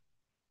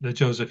 that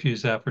Joseph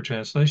used that for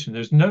translation.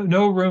 There's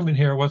no room in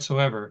here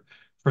whatsoever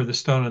for the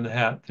stone in the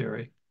hat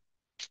theory.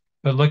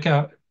 But look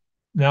out.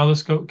 Now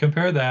let's go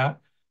compare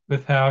that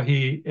with how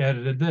he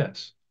edited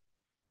this.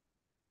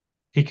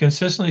 He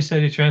consistently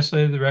said he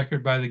translated the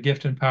record by the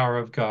gift and power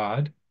of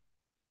God,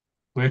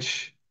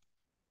 which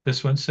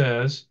this one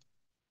says,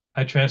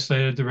 I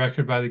translated the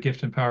record by the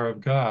gift and power of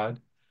God.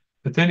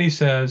 But then he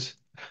says,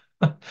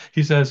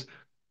 he says,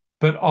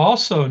 but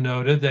also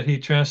noted that he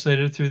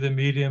translated through the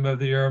medium of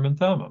the Urim and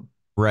Thummim.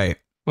 Right.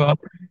 Well,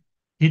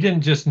 he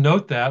didn't just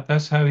note that,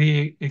 that's how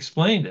he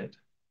explained it,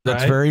 It's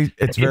right? He very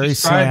described the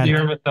slant.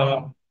 Urim and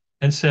Thummim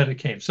and said it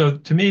came. So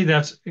to me,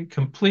 that's a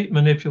complete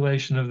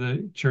manipulation of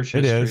the church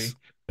It history. is.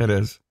 It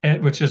is.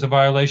 Which is a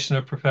violation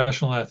of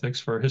professional ethics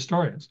for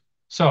historians.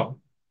 So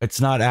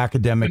it's not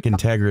academic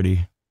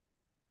integrity.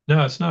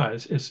 no, it's not.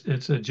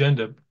 It's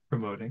agenda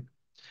promoting.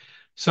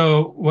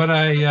 So what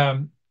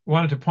I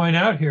wanted to point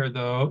out here,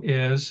 though,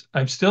 is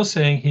I'm still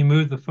saying he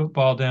moved the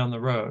football down the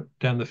road,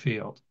 down the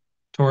field,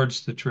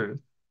 towards the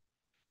truth.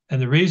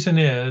 And the reason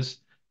is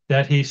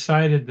that he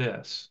cited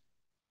this,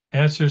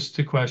 answers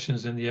to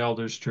questions in the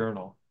Elders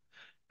Journal.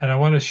 And I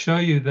want to show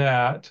you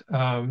that.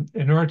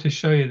 In order to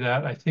show you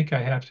that, I think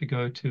I have to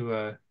go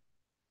to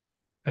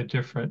a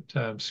different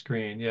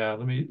screen. Yeah,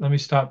 let me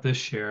stop this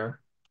share,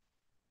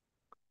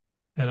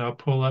 and I'll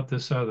pull up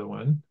this other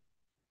one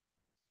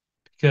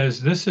because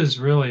this is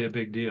really a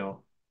big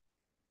deal.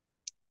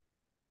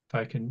 If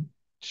I can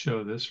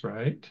show this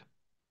right.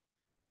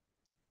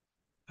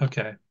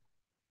 Okay.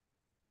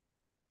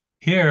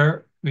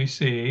 Here we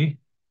see,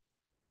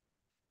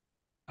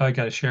 I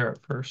got to share it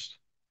first.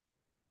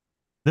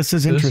 This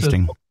is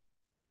interesting.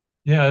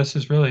 Yeah, this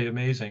is really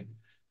amazing.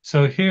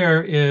 So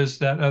here is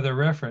that other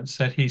reference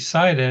that he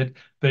cited,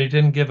 but he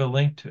didn't give a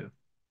link to.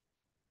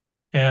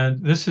 And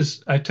this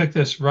is, I took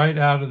this right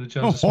out of the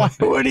Joseph Smith.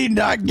 Why would he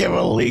not give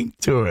a link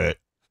to it?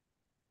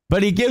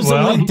 But he gives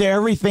a link to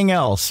everything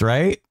else,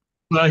 right?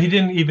 Well, he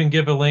didn't even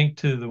give a link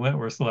to the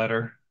Wentworth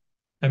letter.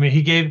 I mean,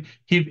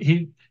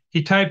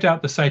 he typed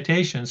out the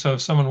citation, so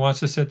if someone wants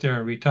to sit there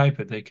and retype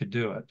it, they could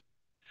do it.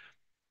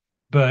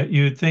 But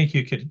you'd think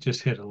you could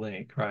just hit a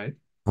link, right?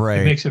 Right.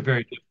 It makes it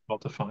very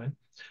difficult to find.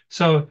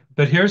 So,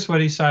 but here's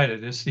what he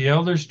cited. It's the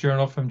Elders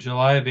Journal from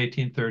July of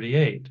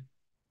 1838.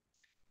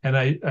 And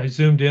I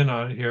zoomed in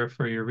on it here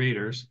for your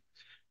readers.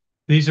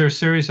 These are a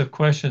series of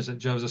questions that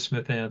Joseph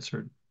Smith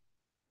answered.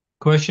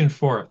 Question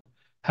 4,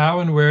 how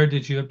and where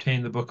did you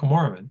obtain the Book of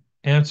Mormon?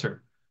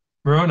 Answer,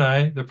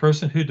 Moroni, the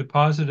person who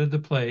deposited the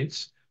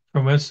plates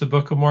from whence the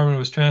Book of Mormon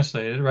was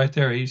translated, right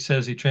there he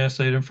says he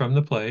translated them from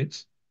the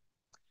plates,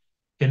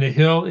 in a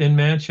hill in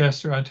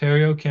Manchester,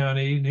 Ontario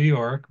County, New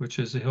York, which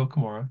is the Hill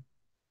Cumorah,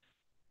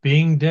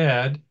 being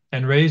dead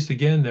and raised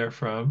again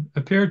therefrom,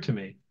 appeared to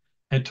me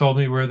and told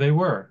me where they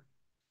were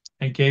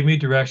and gave me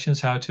directions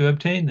how to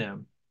obtain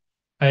them.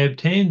 I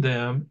obtained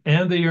them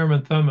and the Urim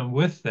and Thummim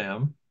with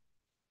them,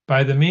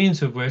 by the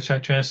means of which I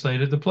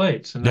translated the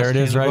plates. And there it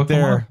is right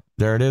there.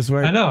 There it is.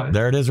 I know.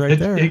 There it is right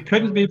there. It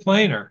couldn't be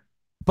plainer.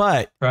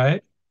 But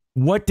right?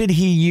 What did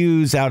he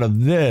use out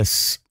of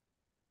this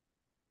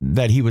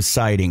that he was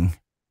citing?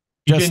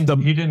 He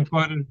didn't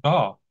quote it at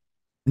all.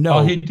 No.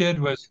 All he did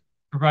was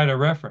provide a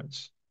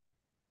reference.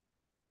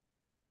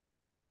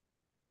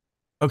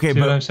 Okay, See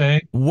but what I'm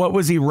saying? What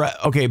was he?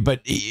 Okay,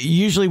 but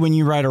usually when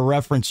you write a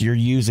reference, you're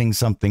using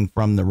something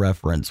from the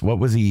reference. What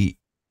was he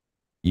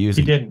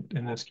using? He didn't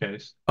in this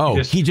case.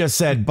 Oh, he just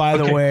said, by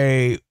the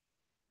way,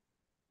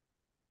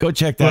 go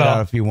check that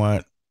out if you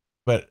want.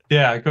 But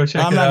yeah, go check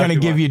it out. I'm not going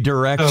to give you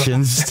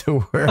directions to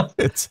where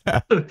it's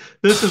at.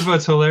 This is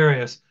what's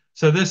hilarious.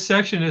 So this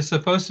section is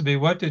supposed to be,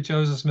 what did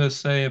Joseph Smith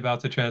say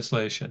about the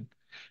translation?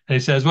 And he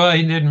says, well,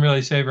 he didn't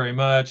really say very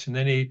much. And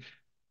then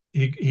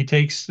he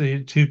takes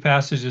the two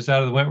passages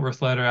out of the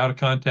Wentworth letter out of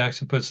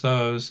context and puts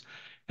those.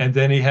 And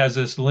then he has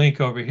this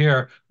link over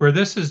here where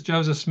this is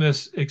Joseph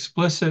Smith's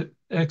explicit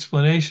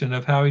explanation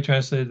of how he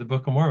translated the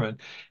Book of Mormon.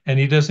 And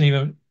he doesn't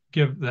even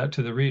give that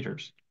to the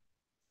readers.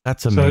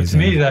 That's amazing. So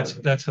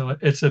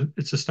to me,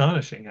 it's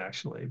astonishing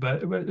actually,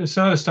 but it's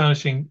not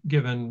astonishing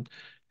given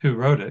who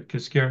wrote it,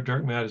 because Garrett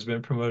Dirkmatt has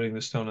been promoting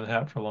the Stone and the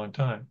Hat for a long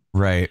time.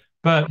 Right.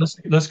 But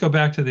let's go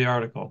back to the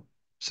article.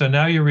 So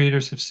now your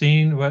readers have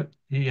seen what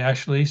he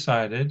actually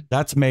cited.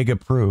 That's mega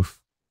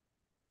proof.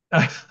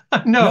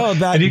 No,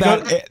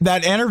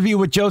 that interview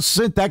with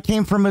Joseph, that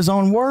came from his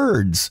own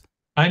words.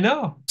 I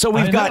know. So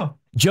we've got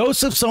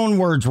Joseph's own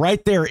words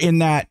right there in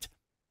that.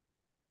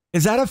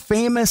 Is that a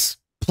famous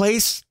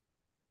place,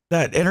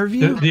 that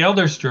interview? The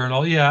Elders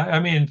Journal. Yeah. I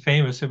mean,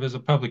 famous. It was a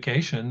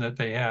publication that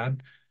they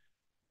had.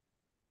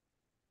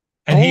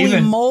 And he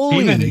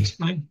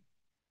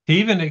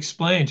even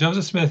explained,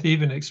 Joseph Smith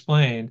even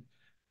explained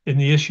in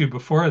the issue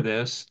before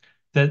this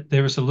that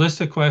there was a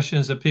list of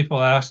questions that people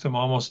asked him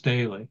almost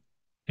daily.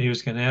 And he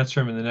was going to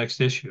answer them in the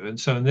next issue. And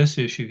so in this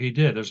issue, he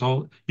did.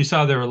 You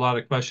saw there were a lot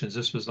of questions.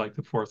 This was like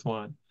the fourth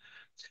one.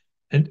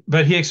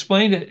 But he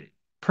explained it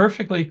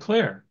perfectly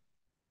clear.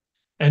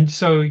 And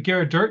so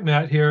Garrett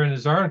Dirkmatt here in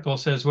his article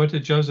says, what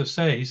did Joseph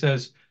say? He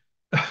says,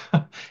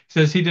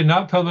 he did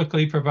not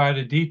publicly provide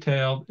a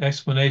detailed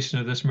explanation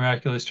of this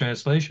miraculous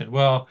translation.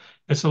 Well,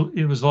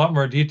 it was a lot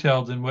more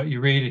detailed than what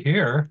you read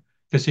here,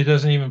 because he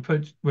doesn't even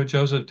put what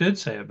Joseph did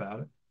say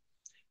about it.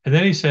 And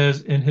then he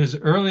says, in his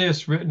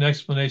earliest written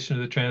explanation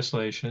of the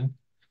translation,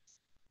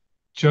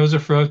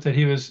 Joseph wrote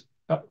that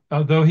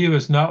although he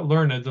was not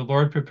learned, the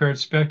Lord prepared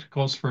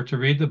spectacles to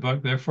read the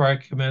book. Therefore, I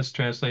commenced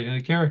translating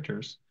the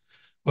characters.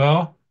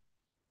 Well,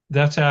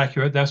 that's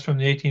accurate. That's from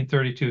the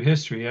 1832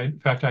 history. In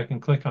fact, I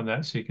can click on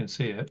that so you can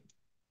see it.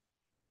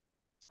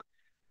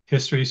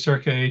 History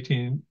circa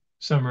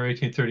summer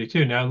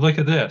 1832. Now look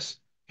at this.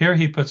 Here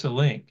he puts a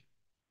link.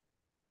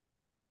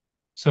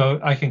 So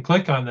I can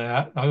click on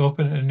that. I'll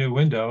open a new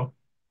window.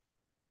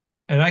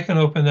 And I can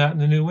open that in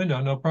the new window,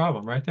 no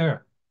problem, right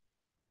there.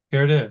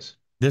 Here it is.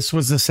 This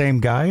was the same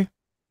guy?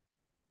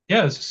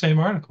 Yeah, it's the same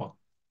article.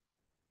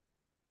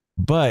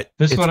 But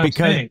this is what I'm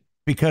saying.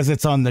 Because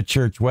it's on the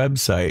church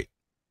website.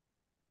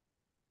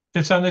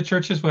 It's on the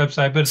church's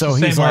website, but it's the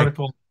same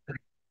article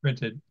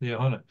printed,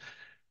 LIAHONA.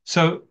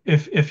 So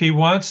if he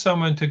wants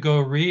someone to go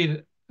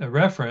read a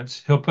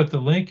reference, he'll put the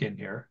link in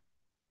here.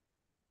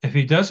 If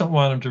he doesn't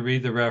want them to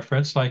read the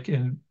reference, like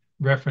in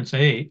reference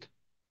 8,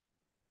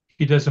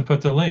 he doesn't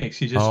put the links.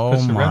 He just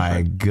puts the reference. Oh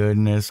my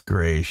goodness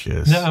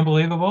gracious. Isn't that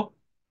unbelievable?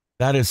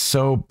 That is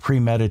so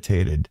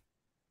premeditated.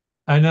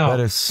 I know.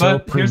 That is so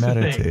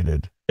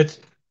premeditated.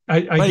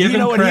 I give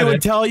him what he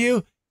would tell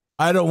you?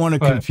 I don't want to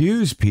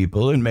confuse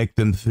people and make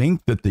them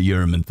think that the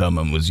Urim and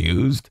Thummim was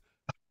used.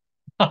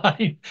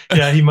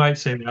 Yeah, he might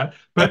say that.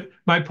 But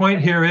my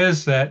point here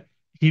is that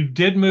he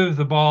did move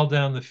the ball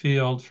down the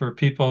field for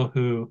people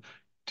who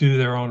do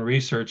their own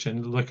research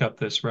and look up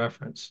this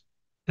reference.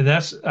 And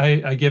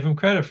I give him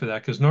credit for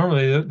that, because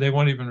normally they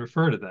won't even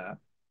refer to that.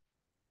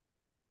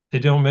 They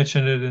don't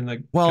mention it in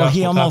the Well,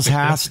 he almost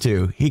has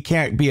to. He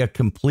can't be a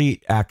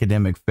complete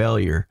academic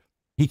failure.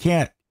 He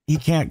can't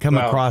come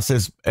across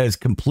as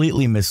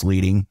completely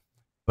misleading,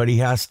 but he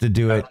has to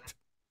do it.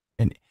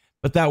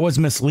 But that was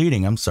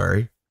misleading. I'm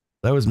sorry.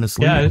 That was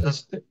misleading.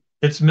 Yeah,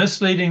 it's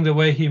misleading the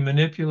way he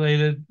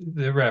manipulated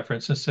the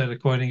reference instead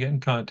of quoting it in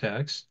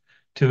context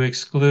to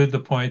exclude the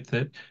point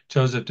that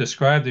Joseph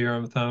described the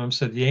Urim and Thummim,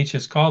 said the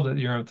ancients called it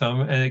the Urim and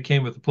Thummim, and it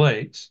came with the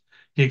plates.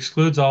 He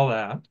excludes all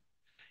that.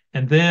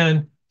 And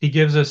then he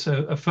gives us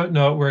a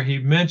footnote where he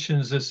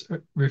mentions this,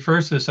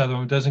 refers to this other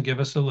one, doesn't give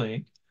us a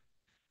link.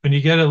 When you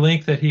get a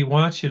link that he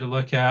wants you to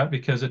look at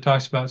because it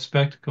talks about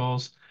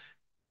spectacles,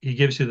 he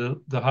gives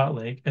you the hot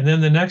link. And then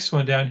the next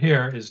one down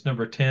here is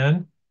number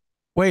 10.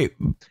 Wait,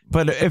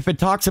 but if it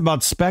talks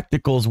about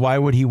spectacles, why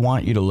would he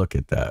want you to look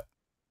at that?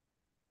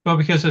 Well,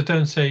 because it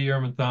doesn't say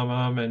Urim and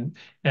Thummim,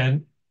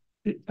 and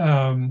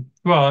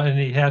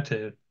he had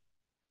to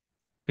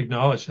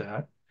acknowledge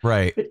that.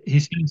 Right. He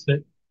seems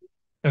that.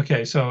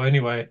 Okay, so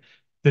anyway,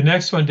 the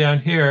next one down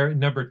here,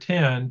 number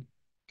 10,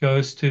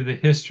 goes to the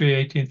history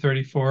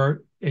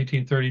 1834,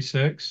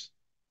 1836.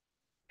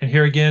 And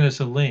here again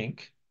is a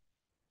link.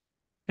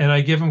 And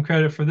I give him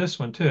credit for this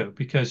one too,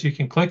 because you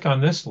can click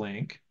on this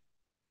link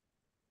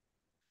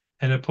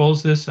and it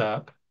pulls this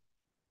up.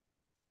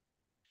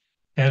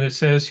 And it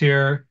says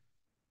here,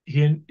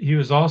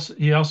 he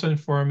also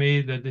informed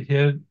me that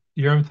the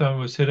Urim Thummim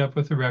was hid up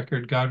with the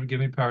record. God would give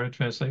me power to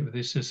translate with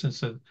the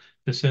assistance of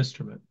this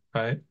instrument,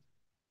 right?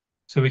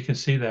 So we can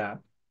see that.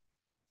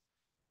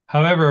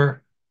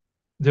 However,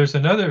 there's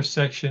another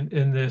section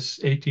in this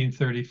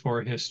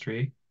 1834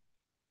 history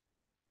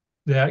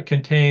that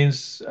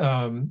contains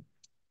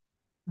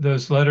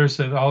those letters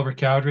that Oliver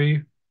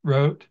Cowdery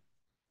wrote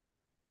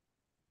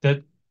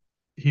that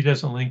he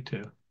doesn't link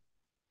to.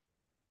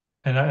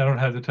 And I don't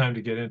have the time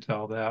to get into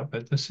all that,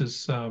 but this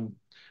is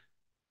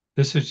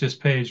just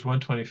page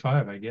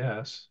 125, I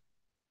guess.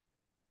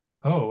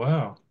 Oh,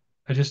 wow.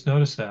 I just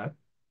noticed that.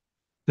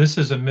 This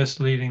is a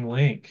misleading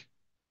link.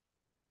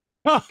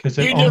 Brothers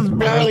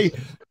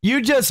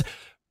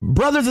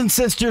and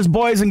sisters,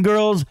 boys and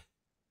girls,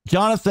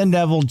 Jonathan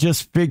Neville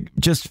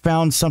just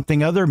found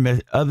something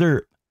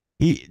other.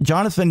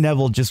 Jonathan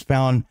Neville just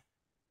found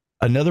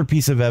another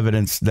piece of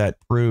evidence that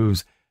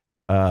proves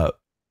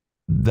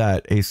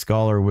that a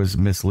scholar was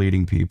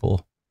misleading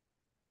people.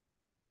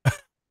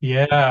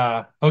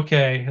 Yeah.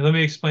 Okay. Let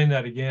me explain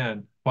that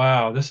again.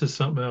 Wow, this is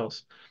something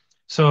else.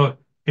 So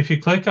if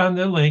you click on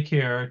the link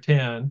here,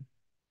 10,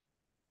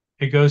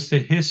 it goes to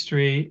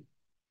history,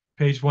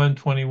 page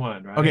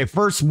 121, Okay, right?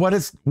 first, what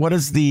is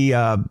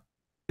the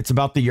it's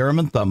about the Urim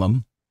and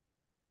Thummim.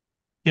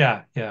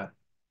 Yeah, yeah.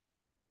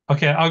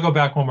 Okay, I'll go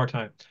back one more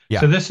time. Yeah.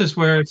 So this is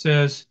where it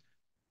says,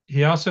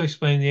 he also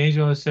explained the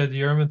angel has said the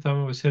Urim and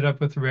Thummim was hit up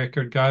with the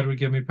record. God would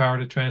give me power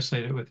to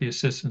translate it with the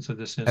assistance of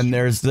this And instrument.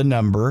 there's the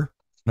number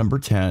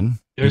 10.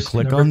 There's you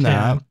click number on 10.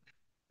 that.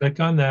 Click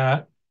on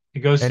that. It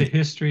goes to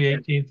history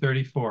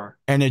 1834.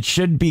 And it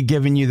should be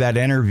giving you that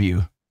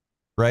interview,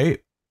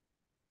 right?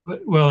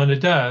 Well, and it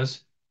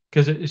does,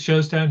 because it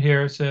shows down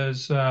here, it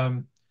says,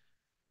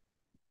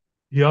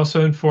 he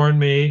also informed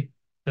me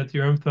that the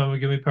Urim Thummim would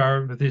give me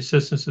power with the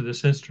assistance of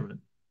this instrument.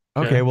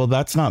 Okay, well,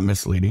 that's not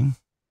misleading.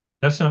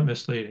 That's not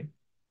misleading.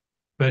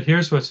 But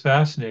here's what's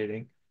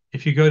fascinating.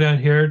 If you go down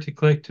here to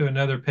click to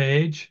another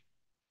page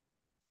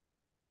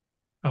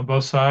on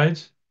both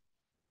sides,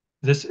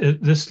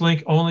 this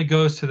link only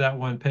goes to that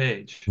one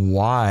page.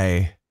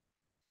 Why?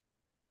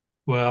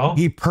 Well,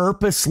 he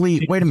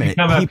purposely, wait a minute.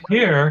 Come up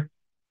here,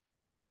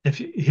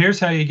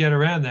 here's how you get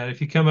around that. If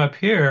you come up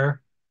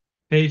here,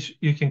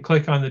 you can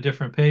click on the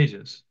different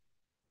pages.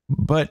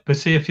 But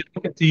see, if you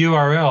look at the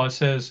URL, it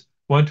says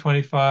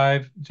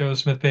 125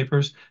 Joseph Smith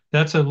papers.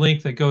 That's a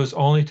link that goes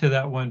only to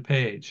that one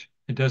page.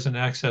 It doesn't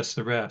access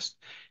the rest.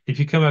 If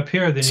you come up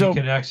here, then you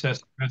can access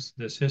the rest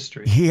of this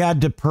history. He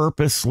had to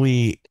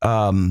purposely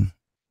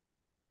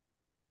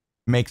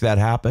make that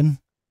happen?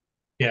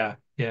 Yeah,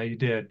 you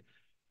did.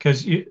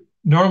 Because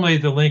normally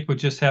the link would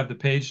just have the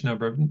page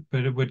number,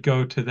 but it would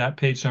go to that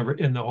page number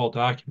in the whole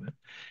document.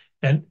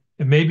 And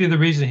maybe the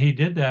reason he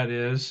did that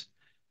is,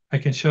 I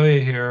can show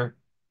you here,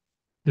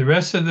 the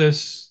rest of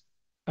this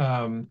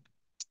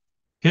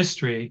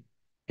history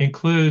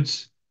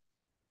includes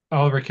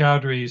Oliver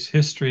Cowdery's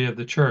history of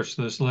the church.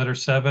 So there's letter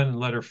 7 and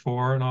letter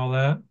 4 and all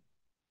that.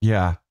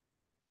 Yeah.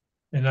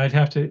 And I'd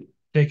have to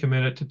take a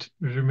minute to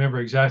remember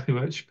exactly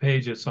which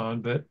page it's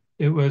on, but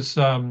it was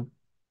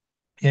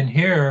in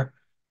here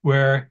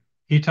where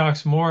he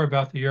talks more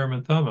about the Urim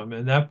and Thummim,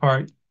 and that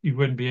part you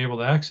wouldn't be able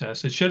to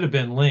access. It should have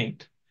been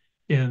linked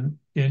in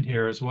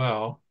here as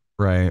well.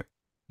 Right.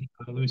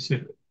 Let me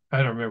see. I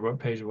don't remember what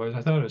page it was.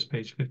 I thought it was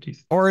page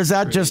 50. Or is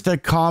that just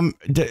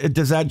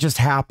does that just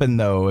happen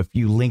though? If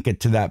you link it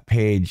to that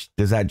page,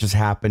 does that just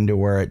happen to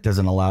where it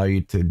doesn't allow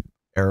you to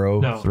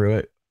arrow through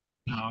it?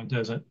 No, it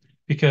doesn't.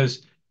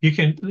 Because you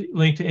can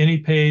link to any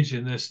page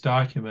in this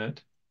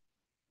document.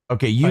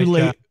 Okay,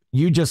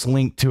 you just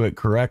linked to it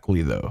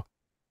correctly though.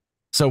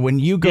 So when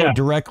you go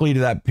directly to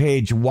that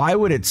page, why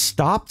would it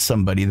stop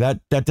somebody? That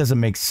doesn't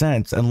make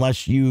sense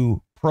unless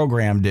you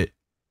programmed it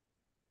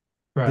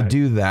to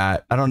do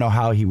that. I don't know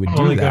how he would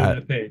do that. Go to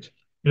that page.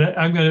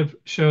 I'm going to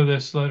show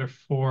this letter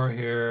 4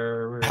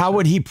 here. How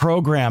would he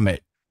program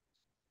it?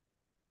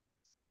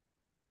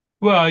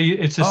 Well,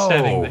 it's a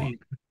setting that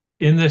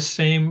in this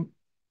same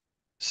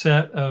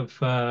set of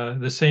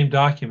the same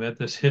document,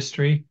 this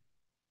history.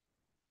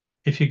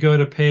 If you go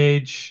to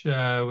page,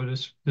 what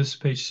is this,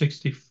 page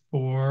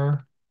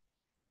 64?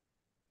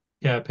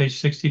 Yeah, page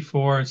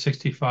 64 and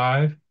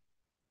 65.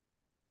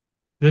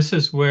 This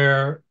is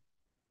where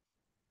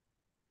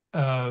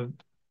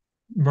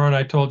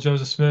Moroni told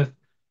Joseph Smith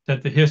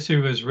that the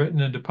history was written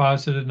and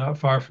deposited not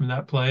far from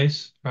that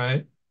place,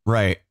 right?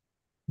 Right.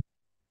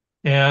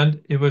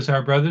 And it was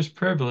our brother's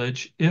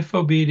privilege, if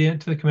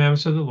obedient to the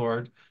commandments of the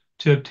Lord,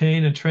 to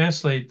obtain and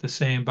translate the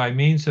same by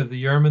means of the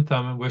Urim and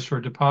Thummim, which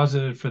were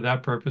deposited for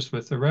that purpose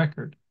with the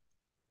record.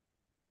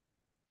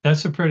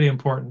 That's a pretty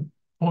important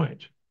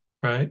point,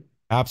 right?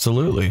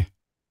 Absolutely.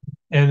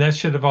 And that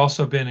should have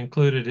also been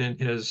included in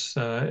his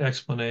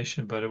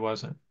explanation, but it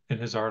wasn't in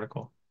his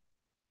article.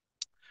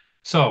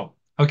 So,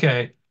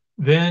 okay,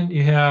 then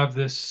you have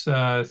this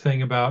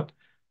thing about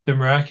the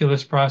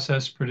miraculous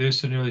process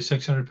produced a nearly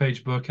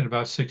 600-page book in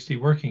about 60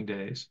 working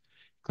days.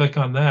 Click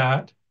on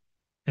that,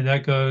 and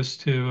that goes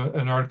to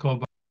an article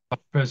about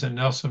President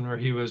Nelson where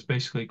he was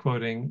basically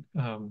quoting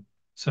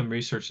some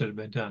research that had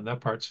been done.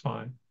 That part's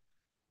fine,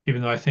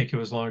 even though I think it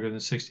was longer than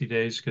 60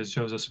 days because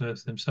Joseph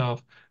Smith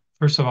himself,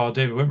 first of all,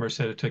 David Whitmer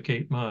said it took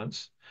 8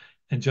 months.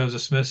 And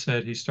Joseph Smith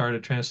said he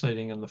started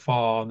translating in the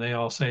fall, and they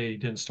all say he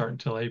didn't start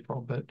until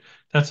April, but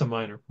that's a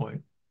minor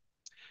point.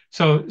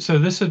 So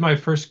this is my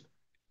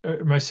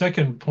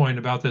second point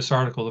about this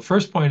article. The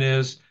first point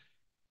is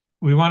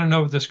we want to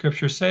know what the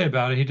scriptures say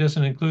about it. He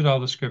doesn't include all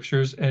the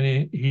scriptures, and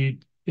he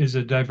is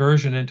a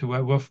diversion into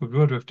what Wilford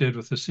Woodruff did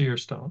with the seer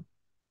stone,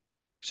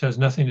 which has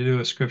nothing to do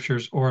with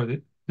scriptures or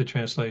the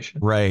translation.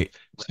 Right.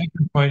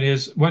 Second point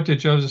is, what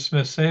did Joseph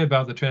Smith say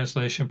about the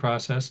translation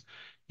process?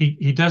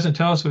 He doesn't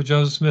tell us what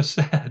Joseph Smith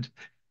said.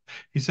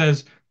 He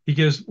says he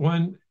gives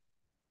one,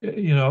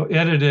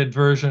 edited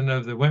version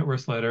of the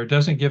Wentworth letter.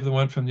 Doesn't give the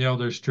one from the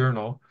Elders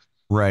Journal.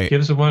 Right.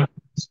 Gives the one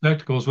from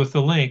spectacles with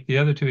the link. The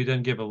other two, he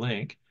doesn't give a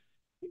link.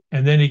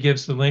 And then he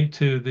gives the link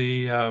to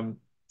the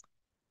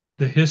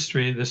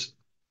history. This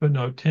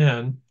footnote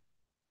 10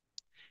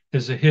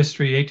 is a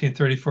history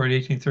 1834 to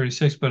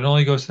 1836, but it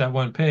only goes to that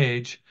one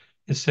page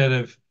instead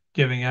of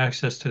giving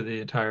access to the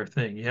entire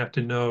thing. You have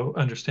to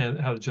understand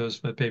how the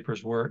Joseph Smith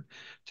papers work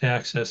to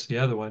access the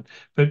other one.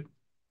 But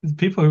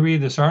people who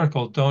read this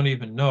article don't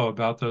even know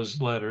about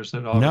those letters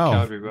that Oliver No,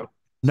 Cowdery wrote.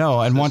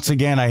 no. And once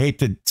again, I hate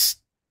to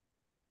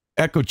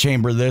echo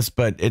chamber this,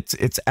 but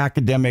it's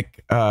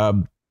academic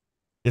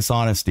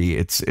dishonesty.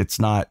 It's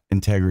not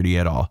integrity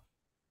at all.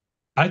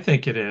 I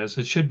think it is.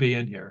 It should be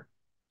in here.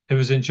 It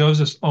was in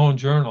Joseph's own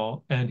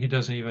journal, and he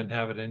doesn't even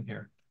have it in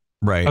here.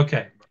 Right.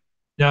 Okay.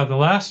 Now, the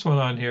last one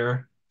on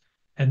here,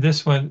 and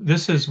this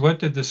is what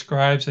did the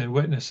scribes and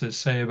witnesses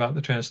say about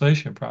the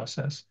translation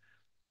process?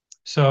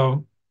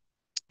 So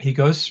he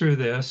goes through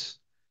this,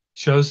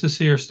 shows the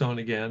seer stone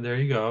again. There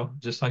you go,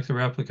 just like the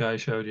replica I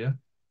showed you.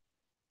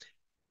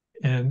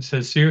 And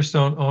says seer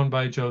stone owned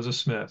by Joseph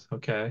Smith.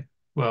 Okay.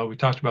 Well, we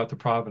talked about the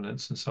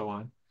provenance and so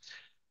on.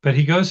 But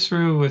he goes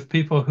through with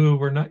people who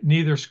were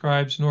neither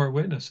scribes nor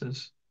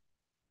witnesses.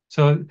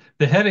 So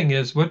the heading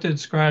is, what did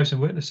scribes and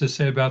witnesses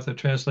say about the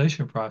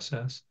translation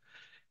process?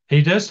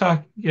 He does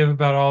give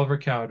about Oliver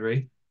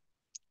Cowdery.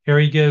 Here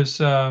he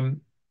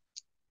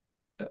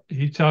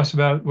talks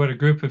about what a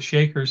group of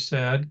Shakers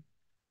said,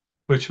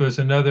 which was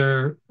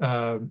another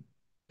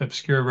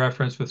obscure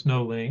reference with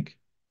no link.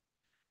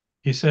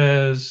 He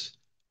says,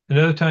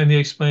 another time he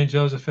explained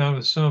Joseph found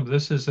with some.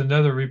 This is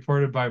another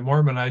reported by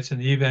Mormonites in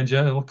the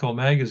Evangelical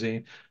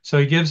magazine. So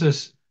he gives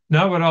us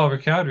not what Oliver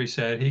Cowdery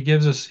said. He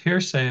gives us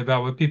hearsay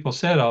about what people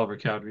said Oliver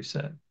Cowdery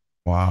said.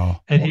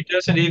 Wow. And he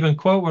doesn't even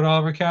quote what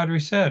Oliver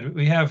Cowdery said.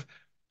 We have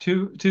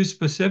two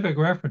specific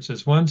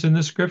references. One's in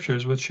the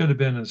scriptures, which should have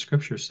been in the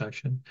scriptures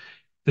section.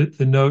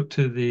 The note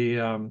to the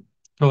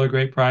Pearl of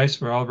Great Price,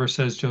 where Oliver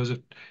says Joseph,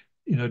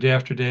 day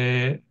after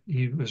day,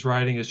 he was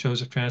writing as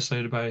Joseph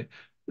translated by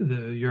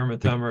the Urim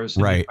and Thummim.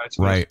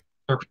 Right.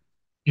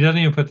 He doesn't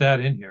even put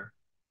that in here.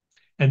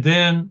 And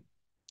then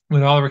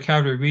when Oliver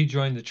Cowdery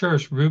rejoined the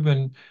church,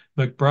 Reuben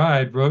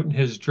McBride wrote in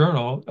his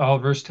journal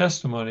Oliver's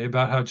testimony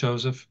about how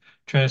Joseph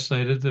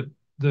translated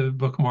the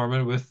Book of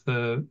Mormon with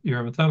the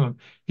Urim and Thummim.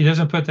 He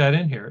doesn't put that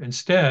in here.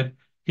 Instead,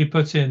 he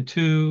puts in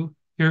two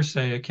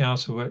hearsay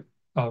accounts of what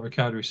Oliver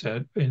Cowdery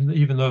said, and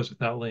even those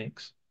without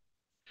links.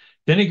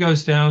 Then he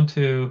goes down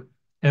to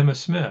Emma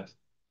Smith.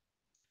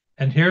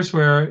 And here's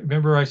where,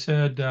 remember I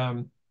said,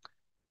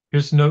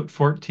 here's note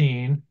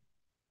 14.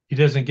 He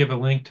doesn't give a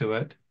link to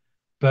it,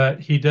 but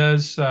he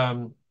does,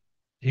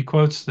 he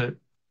quotes that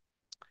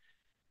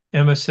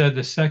Emma said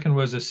the second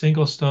was a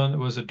single stone that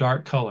was a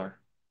dark color.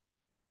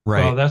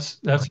 Right. Well, that's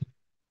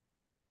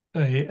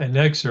an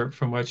excerpt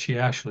from what she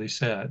actually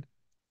said.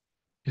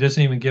 He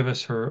doesn't even give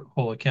us her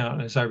whole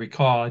account. As I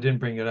recall, I didn't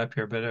bring it up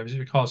here, but as I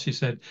recall, she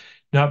said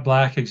not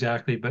black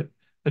exactly, but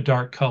a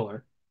dark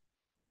color.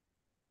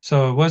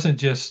 So it wasn't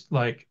just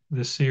like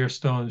the seer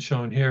stone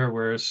shown here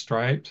where it's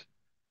striped.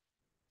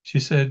 She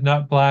said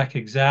not black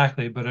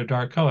exactly, but a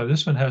dark color.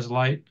 This one has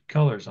light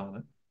colors on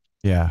it.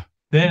 Yeah.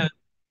 Then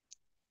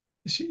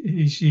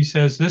she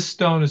says this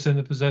stone is in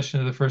the possession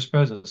of the first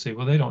presidency.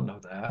 Well, they don't know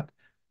that.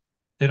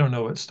 They don't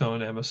know what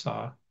stone Emma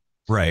saw.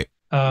 Right.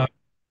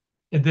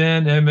 And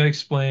then Emma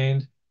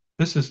explained,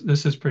 this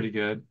is pretty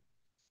good.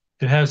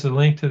 It has a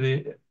link to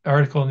the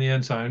article in the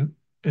Ensign.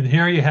 And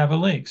here you have a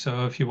link.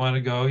 So if you want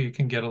to go, you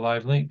can get a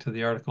live link to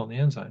the article in the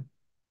Ensign.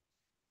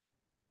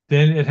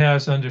 Then it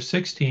has under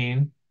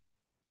 16,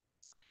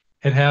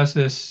 it has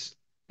this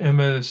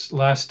Emma's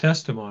last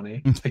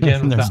testimony.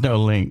 Again, there's no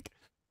link.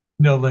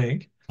 No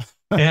link.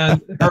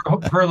 And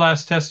her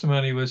last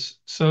testimony was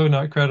so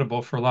not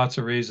credible for lots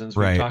of reasons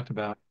we talked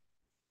about.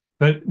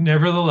 But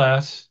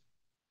nevertheless,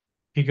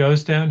 he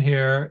goes down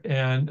here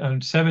and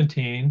on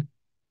 17,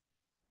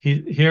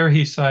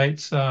 he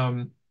cites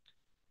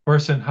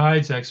Orson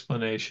Hyde's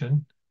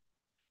explanation.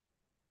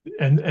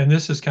 And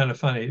this is kind of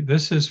funny.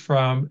 This is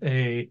from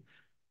an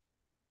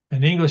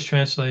English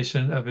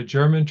translation of a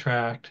German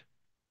tract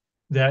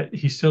that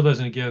he still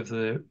doesn't give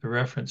the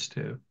reference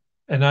to.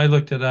 And I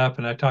looked it up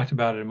and I talked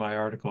about it in my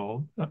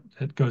article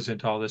that goes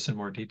into all this in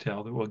more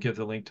detail that we'll give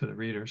the link to the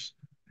readers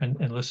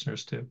and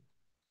listeners to.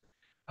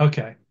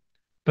 Okay.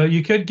 But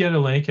you could get a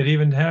link. It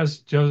even has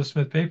Joseph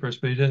Smith papers,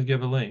 but he doesn't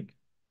give a link.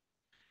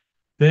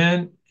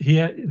 Then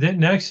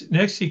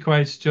next he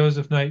quotes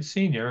Joseph Knight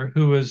Sr.,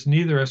 who was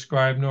neither a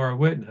scribe nor a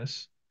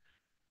witness.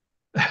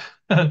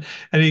 And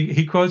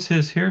he quotes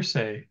his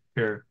hearsay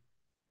here.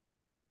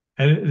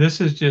 And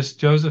this is just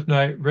Joseph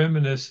Knight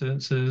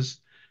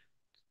Reminiscences,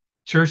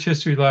 Church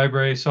History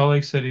Library, Salt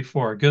Lake City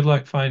 4. Good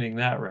luck finding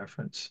that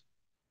reference.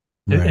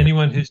 Right.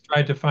 Anyone who's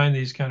tried to find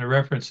these kind of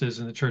references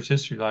in the Church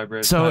History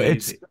Library,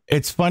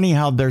 it's funny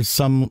how there's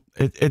some,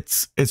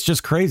 it's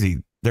just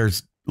crazy.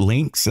 There's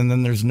links and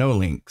then there's no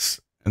links.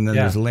 And then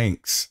there's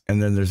links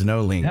and then there's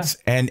no links.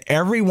 Yeah. And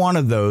every one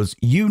of those,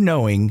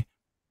 knowing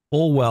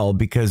full well,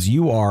 because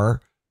you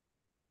are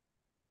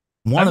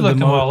one I've of the looked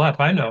them most all up.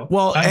 I know.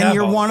 well, I and have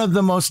you're all one these. of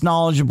the most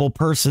knowledgeable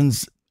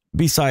persons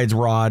besides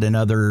Rod and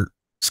other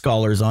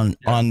scholars Yeah.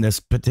 on this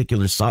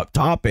particular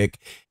topic,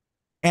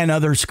 and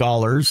other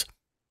scholars,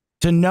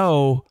 to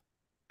know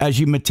as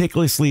you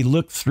meticulously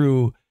look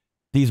through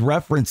these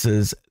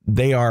references,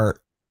 they are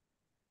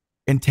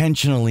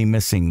intentionally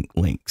missing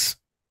links.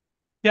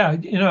 Yeah,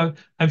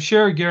 I'm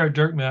sure Garrett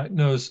Dirkmack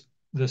knows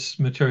this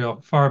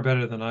material far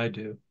better than I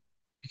do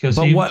because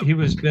But what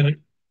he's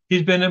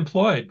been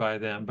employed by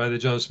them, by the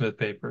Joe Smith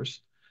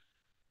papers.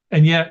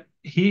 And yet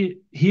he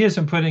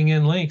isn't putting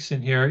in links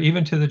in here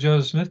even to the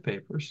Joe Smith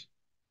papers.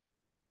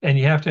 And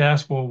you have to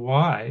ask, well,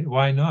 why?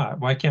 Why not?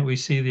 Why can't we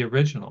see the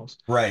originals?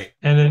 right,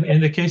 And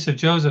in the case of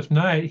Joseph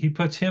Knight, he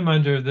puts him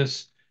under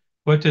this,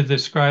 what did the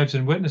scribes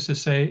and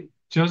witnesses say?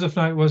 Joseph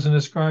Knight wasn't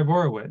a scribe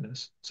or a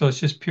witness. So it's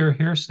just pure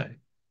hearsay.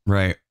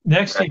 right,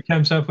 Next, he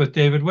comes up with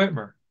David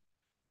Whitmer.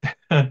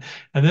 And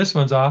this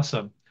one's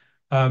awesome.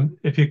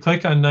 If you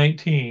click on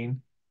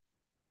 19,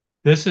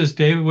 this is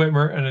David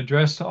Whitmer, an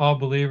address to all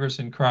believers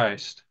in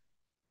Christ.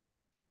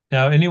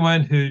 Now,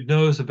 anyone who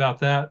knows about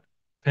that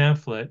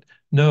pamphlet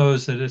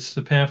knows that it's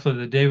the pamphlet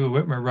that David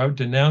Whitmer wrote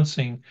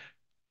denouncing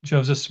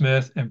Joseph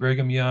Smith and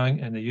Brigham Young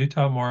and the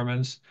Utah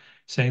Mormons,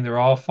 saying they're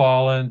all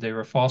fallen, they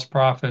were false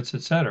prophets,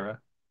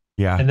 etc.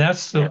 yeah, And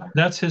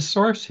that's his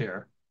source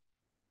here.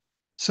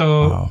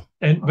 So, wow.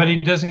 but he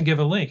doesn't give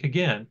a link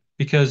again,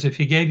 because if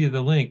he gave you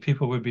the link,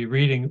 people would be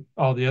reading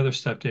all the other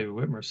stuff David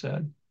Whitmer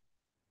said.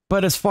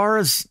 But as far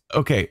as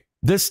okay,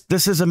 this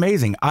is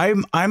amazing.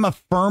 I'm a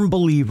firm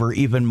believer,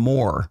 even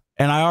more,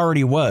 and I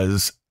already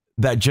was,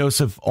 that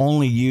Joseph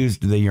only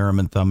used the Urim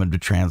and Thummim to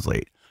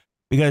translate,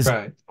 because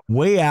Right.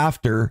 way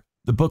after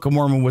the Book of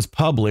Mormon was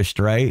published,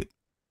 right?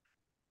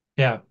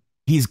 Yeah.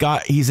 He's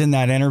in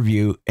that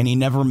interview, and he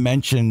never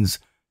mentions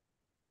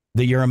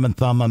the Urim and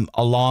Thummim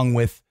along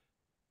with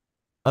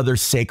other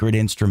sacred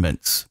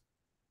instruments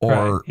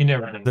or Right. He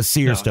never does. the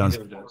seer No, he stones.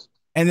 never does.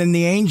 And then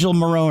the angel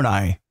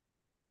Moroni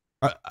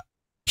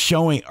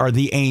showing, or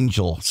the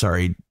angel,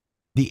 sorry,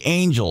 the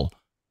angel,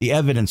 the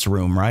evidence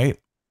room, right?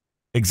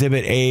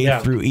 Exhibit A Yeah.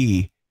 through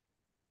E.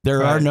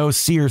 There are Right. no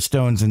seer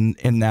stones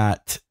in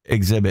that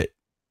exhibit,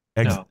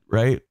 No.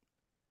 right?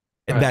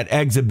 Right. That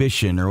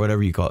exhibition or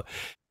whatever you call it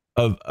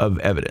of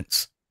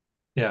evidence.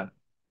 Yeah.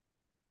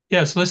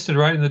 Yeah, it's listed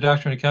right in the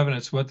Doctrine and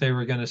Covenants what they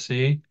were going to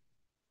see,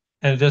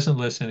 and it doesn't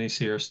list any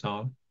seer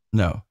stone.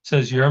 No. It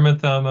says Urim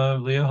and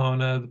Thummim,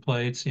 LIAHONA, the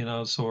plates,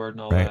 sword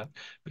and all Right. that,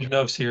 but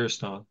no seer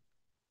stone.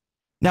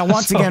 Now,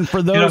 once So, again,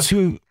 for those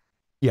who,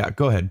 yeah,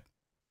 go ahead.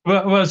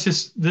 well, it's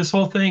just this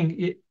whole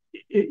thing.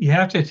 You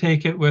have to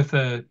take it with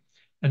an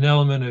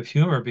element of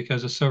humor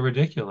because it's so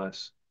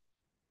ridiculous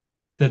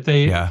that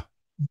Yeah.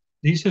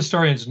 these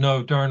historians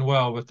know darn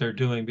well what they're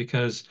doing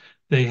because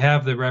they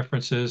have the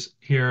references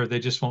here. They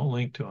just won't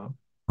link to them.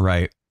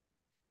 Right.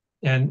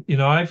 And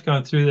I've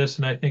gone through this,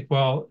 and I think,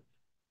 well,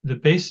 the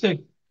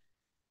basic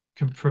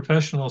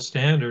professional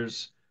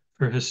standards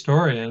for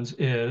historians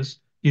is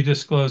you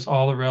disclose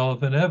all the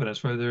relevant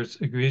evidence, whether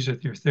it agrees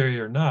with your theory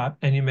or not,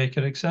 and you make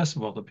it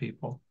accessible to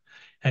people.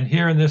 And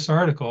here in this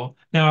article,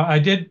 now I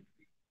did,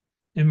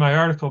 in my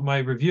article, my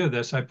review of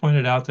this, I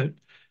pointed out that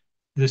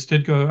this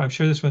did go, I'm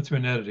sure this went through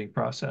an editing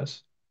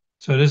process.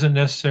 So it isn't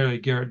necessarily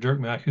Garrett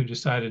Dirkmack who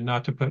decided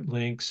not to put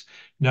links,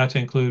 not to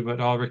include what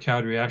Oliver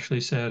Cowdery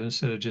actually said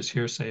instead of just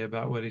hearsay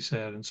about what he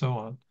said and so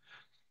on.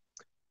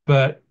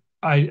 But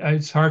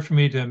it's hard for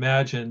me to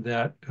imagine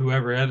that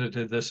whoever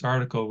edited this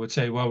article would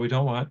say, well, we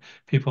don't want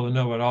people to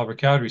know what Oliver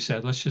Cowdery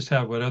said. Let's just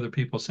have what other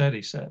people said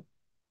he said.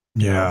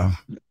 Yeah.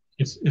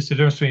 It's the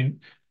difference between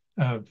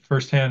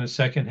firsthand and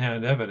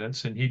secondhand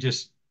evidence. And he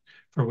just,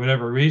 for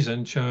whatever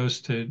reason,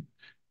 chose to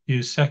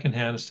use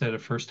secondhand instead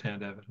of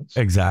firsthand evidence.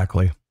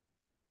 Exactly.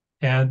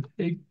 And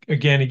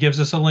again, he gives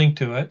us a link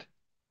to it,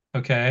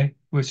 okay,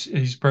 which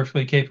he's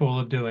perfectly capable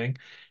of doing.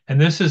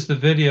 And this is the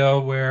video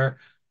where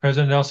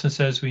President Nelson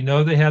says, we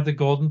know they had the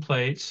golden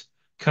plates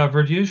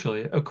covered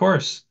usually. Of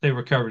course, they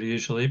were covered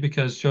usually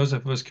because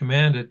Joseph was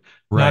commanded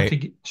not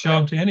Right. to show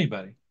them to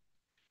anybody.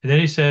 And then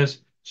he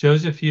says,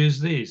 Joseph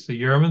used these, the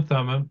Urim and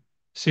Thummim,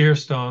 seer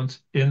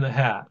stones in the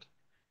hat.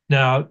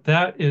 Now,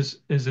 that is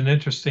an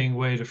interesting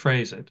way to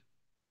phrase it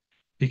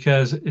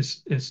because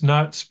it's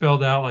not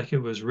spelled out like it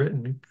was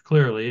written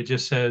clearly. It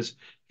just says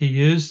he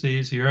used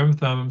these Urim and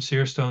Thummim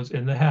seer stones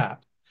in the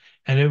hat,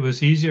 and it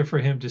was easier for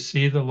him to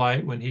see the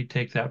light when he'd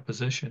take that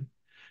position.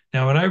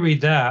 Now, when I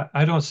read that,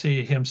 I don't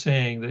see him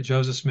saying that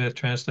Joseph Smith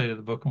translated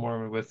the Book of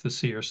Mormon with the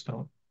seer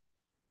stone.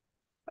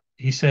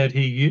 He said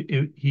he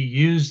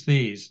used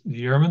these, the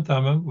Urim and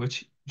Thummim,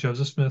 which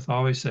Joseph Smith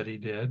always said he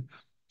did,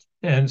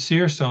 and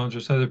seer stones,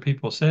 which other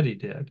people said he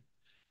did.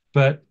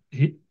 But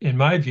in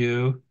my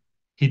view,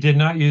 he did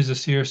not use the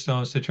seer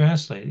stones to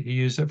translate. He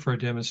used it for a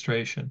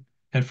demonstration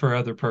and for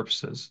other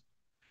purposes,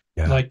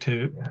 Yeah.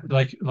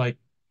 like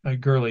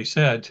Gurley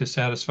said, to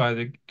satisfy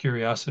the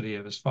curiosity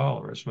of his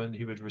followers when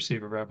he would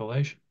receive a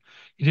revelation.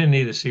 He didn't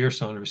need a seer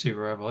stone to receive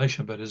a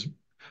revelation, but his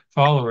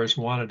followers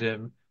wanted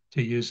him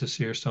to use the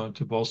seer stone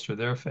to bolster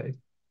their faith.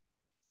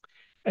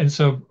 And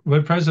so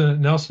what President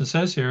Nelson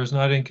says here is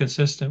not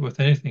inconsistent with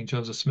anything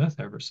Joseph Smith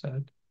ever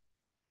said.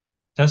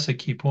 That's a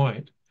key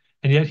point.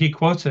 And yet he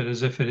quotes it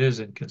as if it is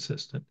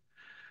inconsistent.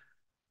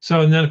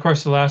 So, and then of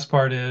course the last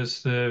part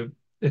is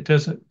it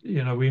doesn't,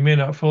 we may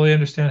not fully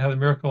understand how the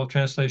miracle of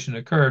translation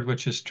occurred,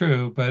 which is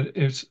true, but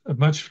it's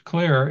much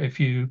clearer if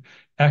you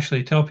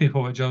actually tell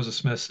people what Joseph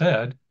Smith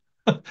said,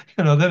 then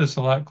it's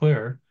a lot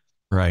clearer.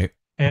 Right.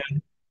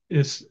 And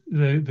it's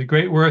the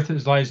great worth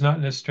lies not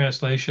in this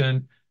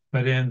translation,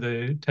 but in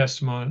the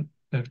testimony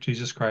of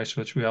Jesus Christ,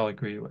 which we all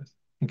agree with.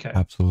 Okay.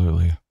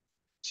 Absolutely.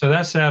 So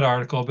that's that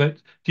article. But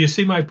do you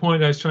see my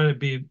point? I was trying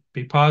to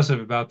be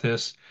positive about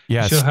this.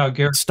 Yes. To show how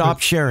Garrett stop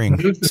sharing.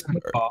 moved the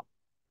football.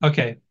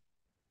 Okay.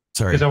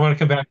 Sorry. Because I want to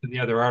come back to the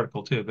other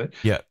article too. But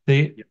yeah,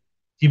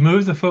 he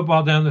moved the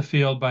football down the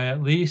field by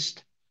at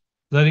least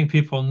letting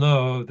people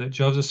know that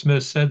Joseph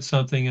Smith said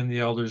something in the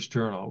Elder's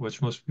Journal,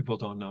 which most people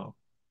don't know.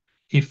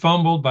 He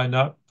fumbled by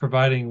not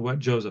providing what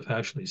Joseph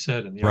actually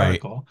said in the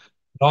article,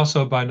 but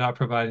also by not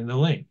providing the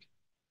link.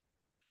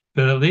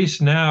 But at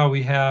least now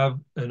we have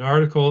an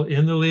article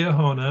in the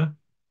LIAHONA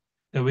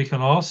that we can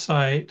all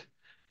cite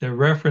that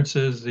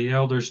references the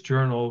Elder's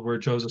Journal where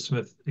Joseph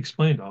Smith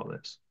explained all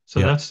this. So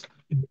that's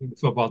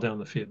football down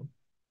the field.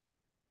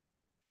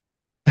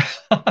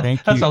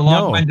 Thank That's you. a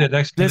long-winded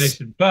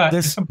explanation, but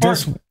it's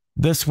important.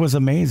 This was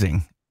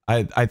amazing.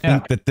 I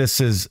think that this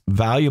is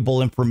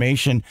valuable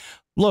information.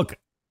 Look,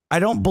 I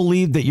don't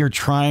believe that you're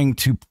trying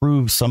to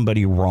prove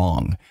somebody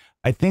wrong.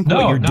 I think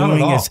what you're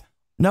doing is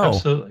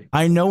absolutely.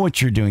 I know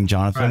what you're doing,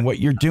 Jonathan. Right. What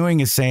you're doing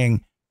is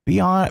saying we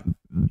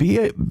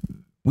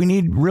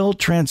need real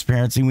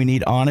transparency. We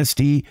need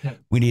honesty. Yeah,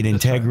 we need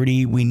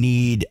integrity. Right. We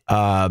need,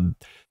 and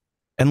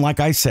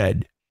like I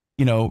said,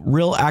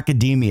 real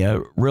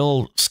academia,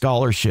 real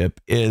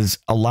scholarship is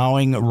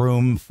allowing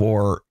room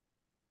for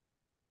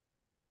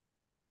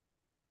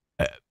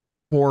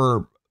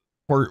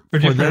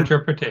different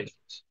interpretations.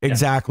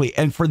 Exactly.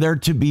 Yeah. And for there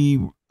to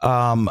be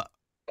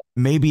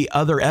maybe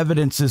other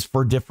evidences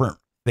for different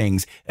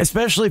things,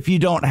 especially if you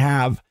don't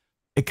have,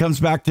 it comes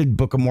back to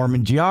Book of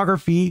Mormon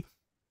geography,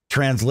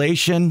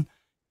 translation.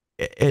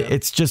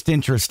 It's just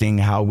interesting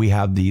how we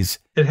have these.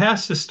 It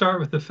has to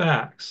start with the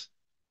facts.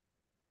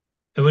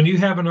 And when you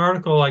have an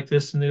article like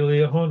this in the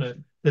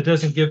LIAHONA that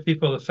doesn't give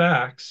people the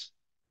facts,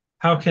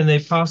 how can they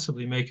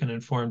possibly make an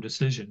informed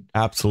decision?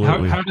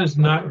 Absolutely. How does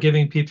not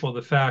giving people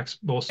the facts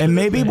bolster? And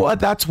maybe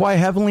that's why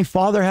Heavenly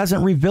Father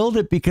hasn't revealed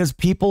it, because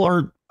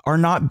people are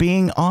not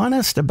being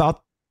honest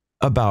about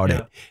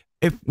it.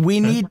 If we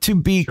need to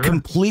be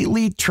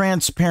completely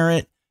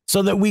transparent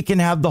so that we can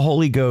have the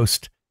Holy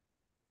Ghost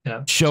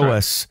show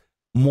us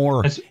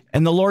more,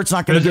 and the Lord's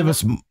not going to give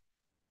us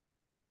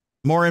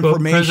more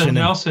information. President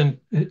Nelson,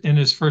 in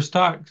his first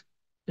talk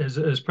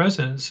as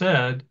president,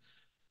 said,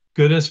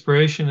 good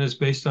inspiration is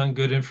based on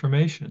good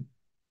information.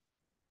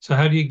 So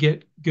how do you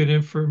get good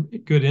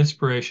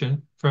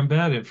inspiration from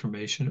bad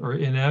information or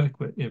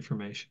inadequate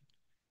information?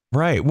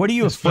 Right. What are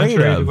you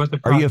afraid of?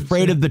 Are you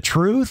afraid of the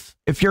truth?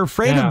 If you're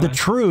afraid of the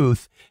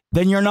truth,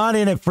 then you're not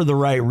in it for the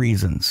right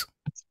reasons.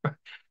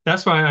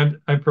 That's why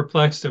I'm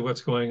perplexed at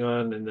what's going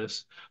on in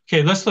this.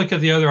 Okay, let's look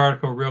at the other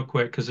article real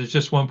quick, because there's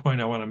just one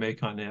point I want to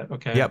make on that.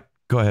 Okay. Yep.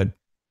 Go ahead.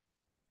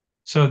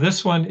 So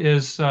this one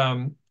is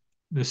the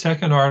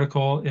second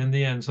article in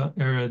the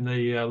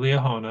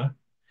LIAHONA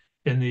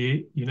in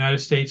the United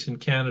States and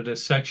Canada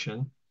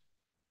section,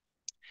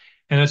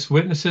 and it's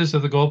witnesses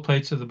of the gold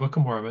plates of the Book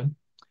of Mormon.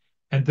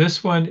 And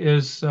this one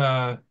is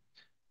good.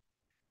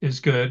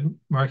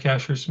 Mark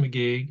Ashurst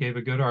McGee gave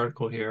a good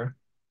article here.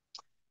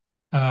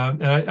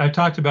 And I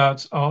talked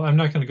about I'm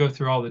not going to go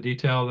through all the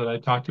detail that I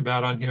talked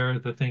about on here,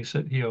 the things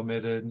that he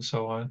omitted and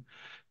so on.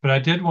 But I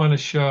did want to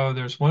show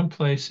there's one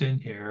place in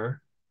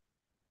here,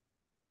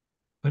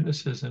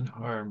 Witnesses in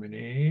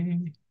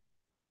Harmony.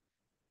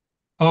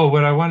 Oh,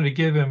 what I wanted to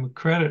give him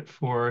credit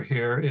for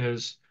here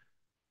is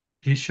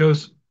he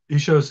shows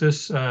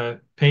this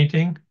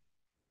painting,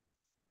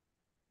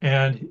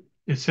 and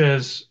it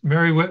says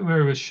Mary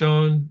Whitmer was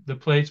shown the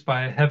plates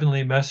by a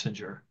heavenly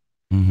messenger.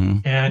 Mm-hmm.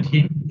 And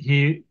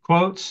he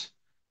quotes,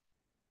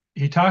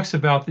 he talks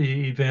about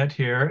the event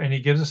here, and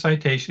he gives a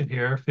citation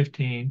here,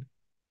 15.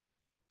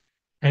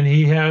 And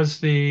he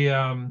has he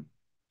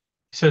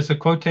says the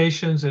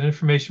quotations and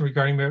information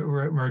regarding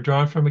are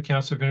drawn from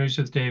accounts of interviews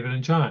with David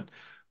and John.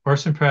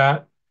 Orson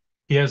Pratt,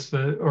 he has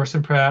the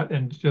Orson Pratt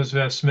and Joseph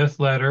F. Smith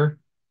letter,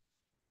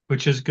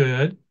 which is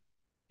good.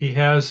 He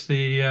has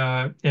the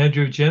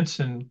Andrew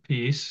Jensen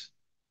piece,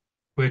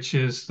 which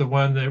is the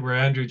one where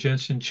Andrew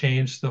Jensen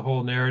changed the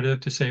whole narrative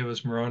to say it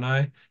was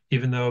Moroni,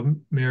 even though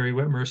Mary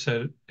Whitmer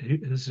said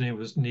his name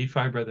was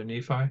Nephi, Brother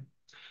Nephi.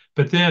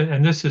 But then,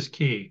 and this is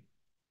key,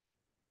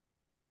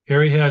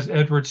 here he has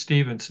Edward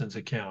Stevenson's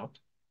account.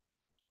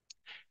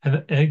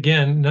 And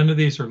again, none of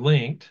these are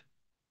linked.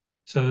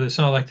 So it's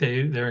not like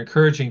they're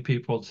encouraging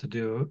people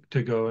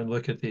to go and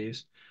look at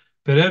these.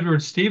 But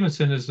Edward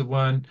Stevenson is the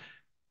one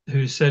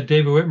who said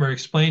David Whitmer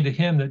explained to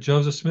him that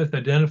Joseph Smith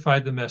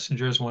identified the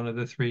messenger as one of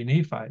the three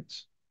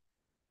Nephites.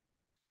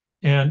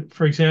 And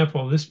for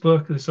example, this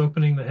book, this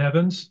Opening the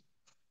Heavens,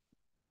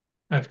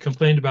 I've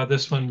complained about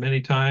this one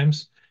many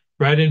times.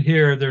 Right in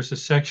here, there's a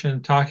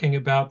section talking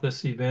about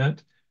this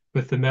event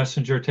with the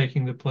messenger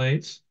taking the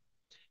plates,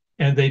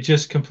 and they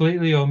just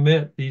completely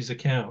omit these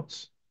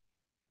accounts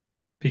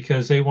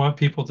because they want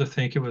people to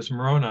think it was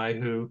Moroni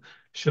who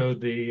showed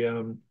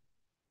the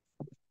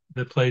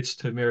plates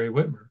to Mary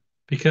Whitmer.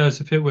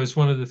 Because if it was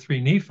one of the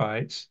three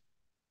Nephites,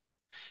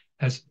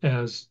 as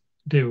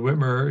David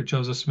Whitmer,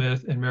 Joseph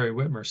Smith, and Mary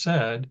Whitmer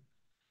said,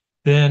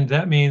 then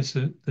that means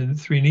that the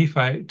three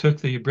Nephi took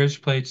the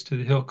abridged plates to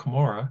the Hill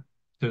Cumorah,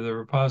 to the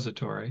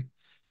repository,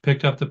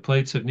 picked up the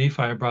plates of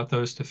Nephi and brought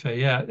those to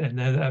Fayette, and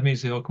then that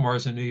means the Hill Cumorah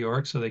is in New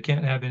York, so they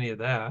can't have any of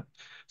that.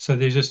 So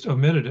they just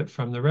omitted it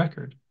from the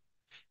record.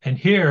 And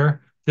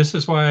here, this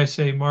is why I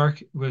say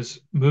Mark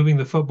was moving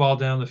the football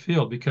down the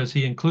field, because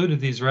he included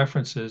these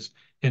references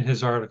in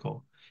his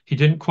article. He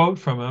didn't quote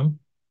from them.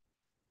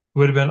 It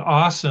would have been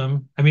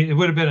awesome. I mean, it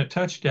would have been a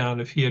touchdown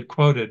if he had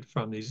quoted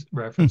from these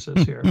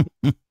references here.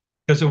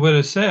 Because it would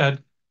have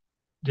said,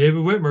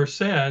 David Whitmer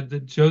said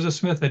that Joseph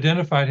Smith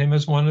identified him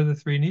as one of the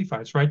three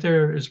Nephites. Right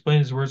there, as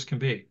plain as words can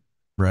be.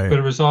 Right. Could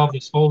have resolved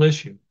this whole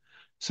issue.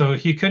 So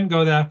he couldn't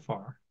go that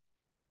far.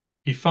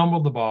 He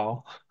fumbled the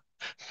ball,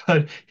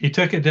 but he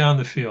took it down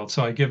the field.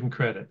 So I give him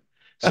credit.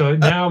 So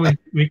now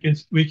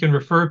we can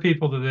refer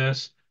people to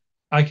this.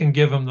 I can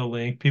give them the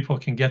link. People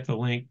can get the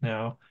link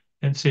now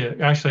and see it.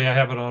 Actually, I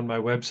have it on my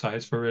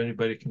website so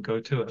anybody can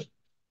go to it.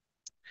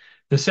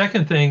 The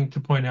second thing to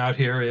point out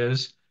here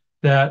is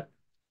that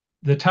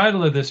the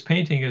title of this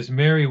painting is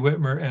Mary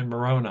Whitmer and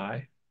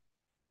Moroni,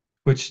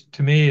 which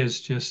to me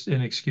is just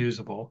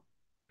inexcusable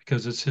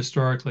because it's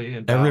historically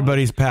invalid.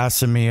 Everybody's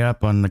passing me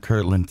up on the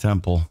Kirtland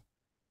Temple.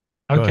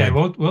 Okay,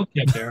 we'll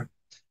get there.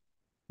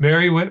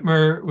 Mary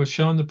Whitmer was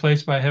shown the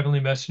place by a heavenly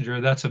messenger.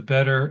 That's a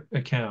better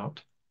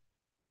account,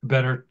 a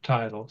better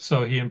title.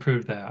 So he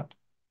improved that.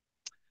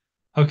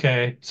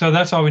 Okay, so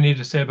that's all we need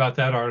to say about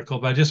that article.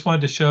 But I just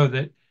wanted to show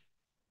that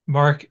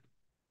Mark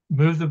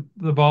moved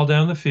the ball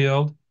down the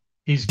field.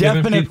 He's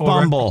definite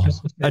fumble,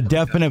 a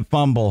definite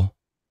fumble.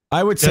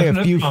 I would say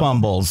a few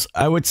fumbles.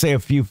 I would say a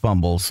few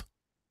fumbles.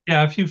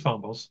 Yeah, a few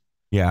fumbles.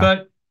 Yeah.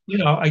 But, you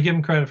know, I give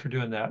him credit for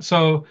doing that.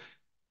 So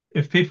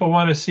if people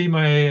want to see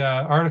my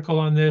article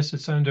on this,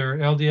 it's under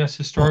LDS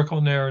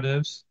Historical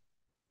Narratives.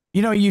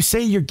 You know, you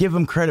say you give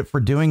them credit for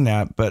doing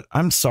that, but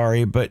I'm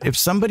sorry, but if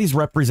somebody's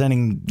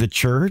representing the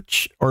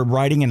church or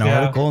writing an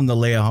article in the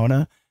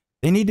LIAHONA,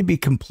 they need to be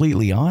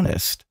completely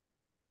honest.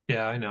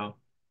 Yeah, I know.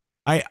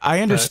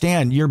 I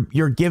understand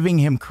you're giving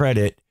him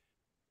credit.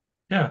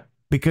 Yeah.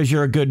 Because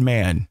you're a good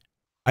man.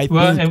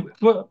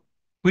 Well,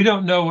 we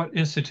don't know what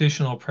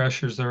institutional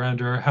pressures they're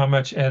under, how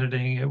much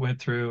editing it went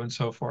through and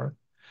so forth.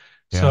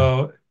 Yeah.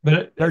 So,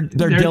 but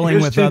they're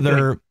dealing with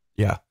other,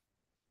 yeah.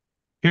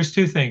 Here's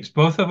two things.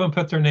 Both of them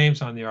put their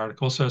names on the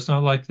article, so it's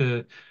not like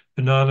the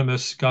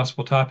anonymous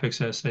gospel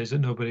topics essays that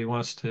nobody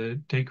wants to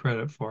take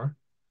credit for.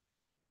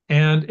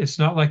 And it's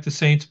not like the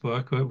Saints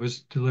book, it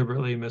was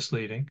deliberately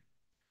misleading.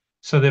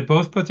 So they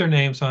both put their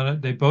names on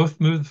it. They both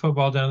moved the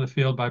football down the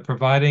field by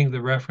providing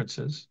the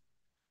references.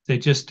 They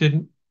just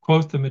didn't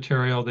quote the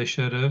material they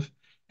should have,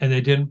 and they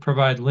didn't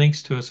provide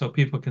links to it so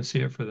people can see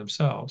it for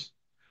themselves.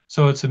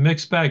 So it's a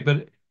mixed bag,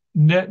 but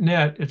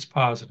net, it's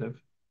positive.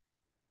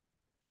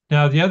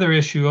 Now, the other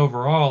issue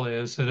overall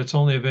is that it's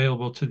only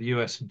available to the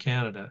US and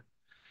Canada.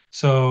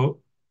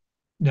 So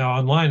now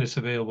online it's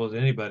available to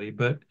anybody,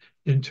 but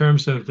in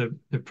terms of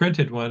the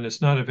printed one,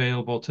 it's not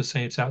available to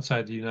saints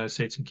outside the United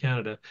States and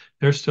Canada.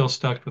 They're still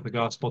stuck with the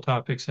Gospel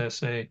Topics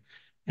essay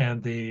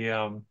and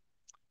the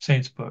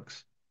saints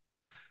books.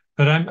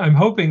 But I'm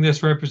hoping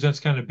this represents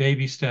kind of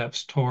baby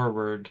steps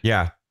toward.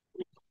 Yeah,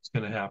 it's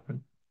going to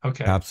happen.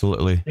 Okay,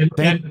 absolutely.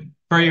 And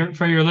for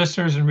your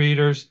listeners and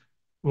readers,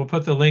 we'll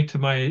put the link to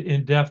my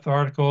in-depth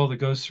article that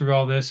goes through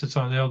all this. It's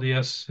on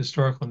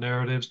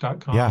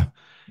ldshistoricalnarratives.com. Yeah.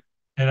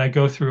 And I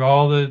go through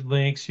all the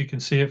links. You can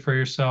see it for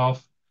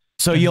yourself.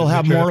 So you'll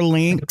have more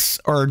links,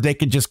 or they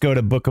could just go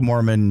to Book of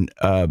Mormon,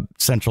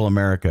 Central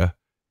America.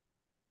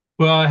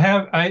 Well,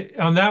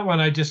 on that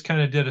one, I just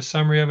kind of did a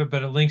summary of it,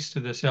 but it links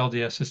to this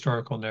LDS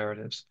Historical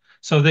Narratives.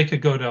 So they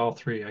could go to all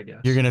three, I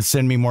guess. You're going to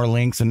send me more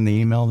links in the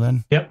email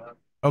then? Yep.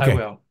 Okay. I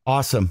will.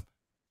 Awesome.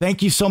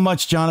 Thank you so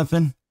much,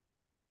 Jonathan.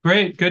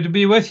 Great. Good to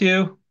be with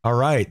you. All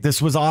right.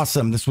 This was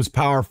awesome. This was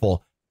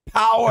powerful.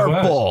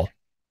 Powerful.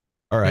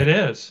 All right. It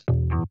is.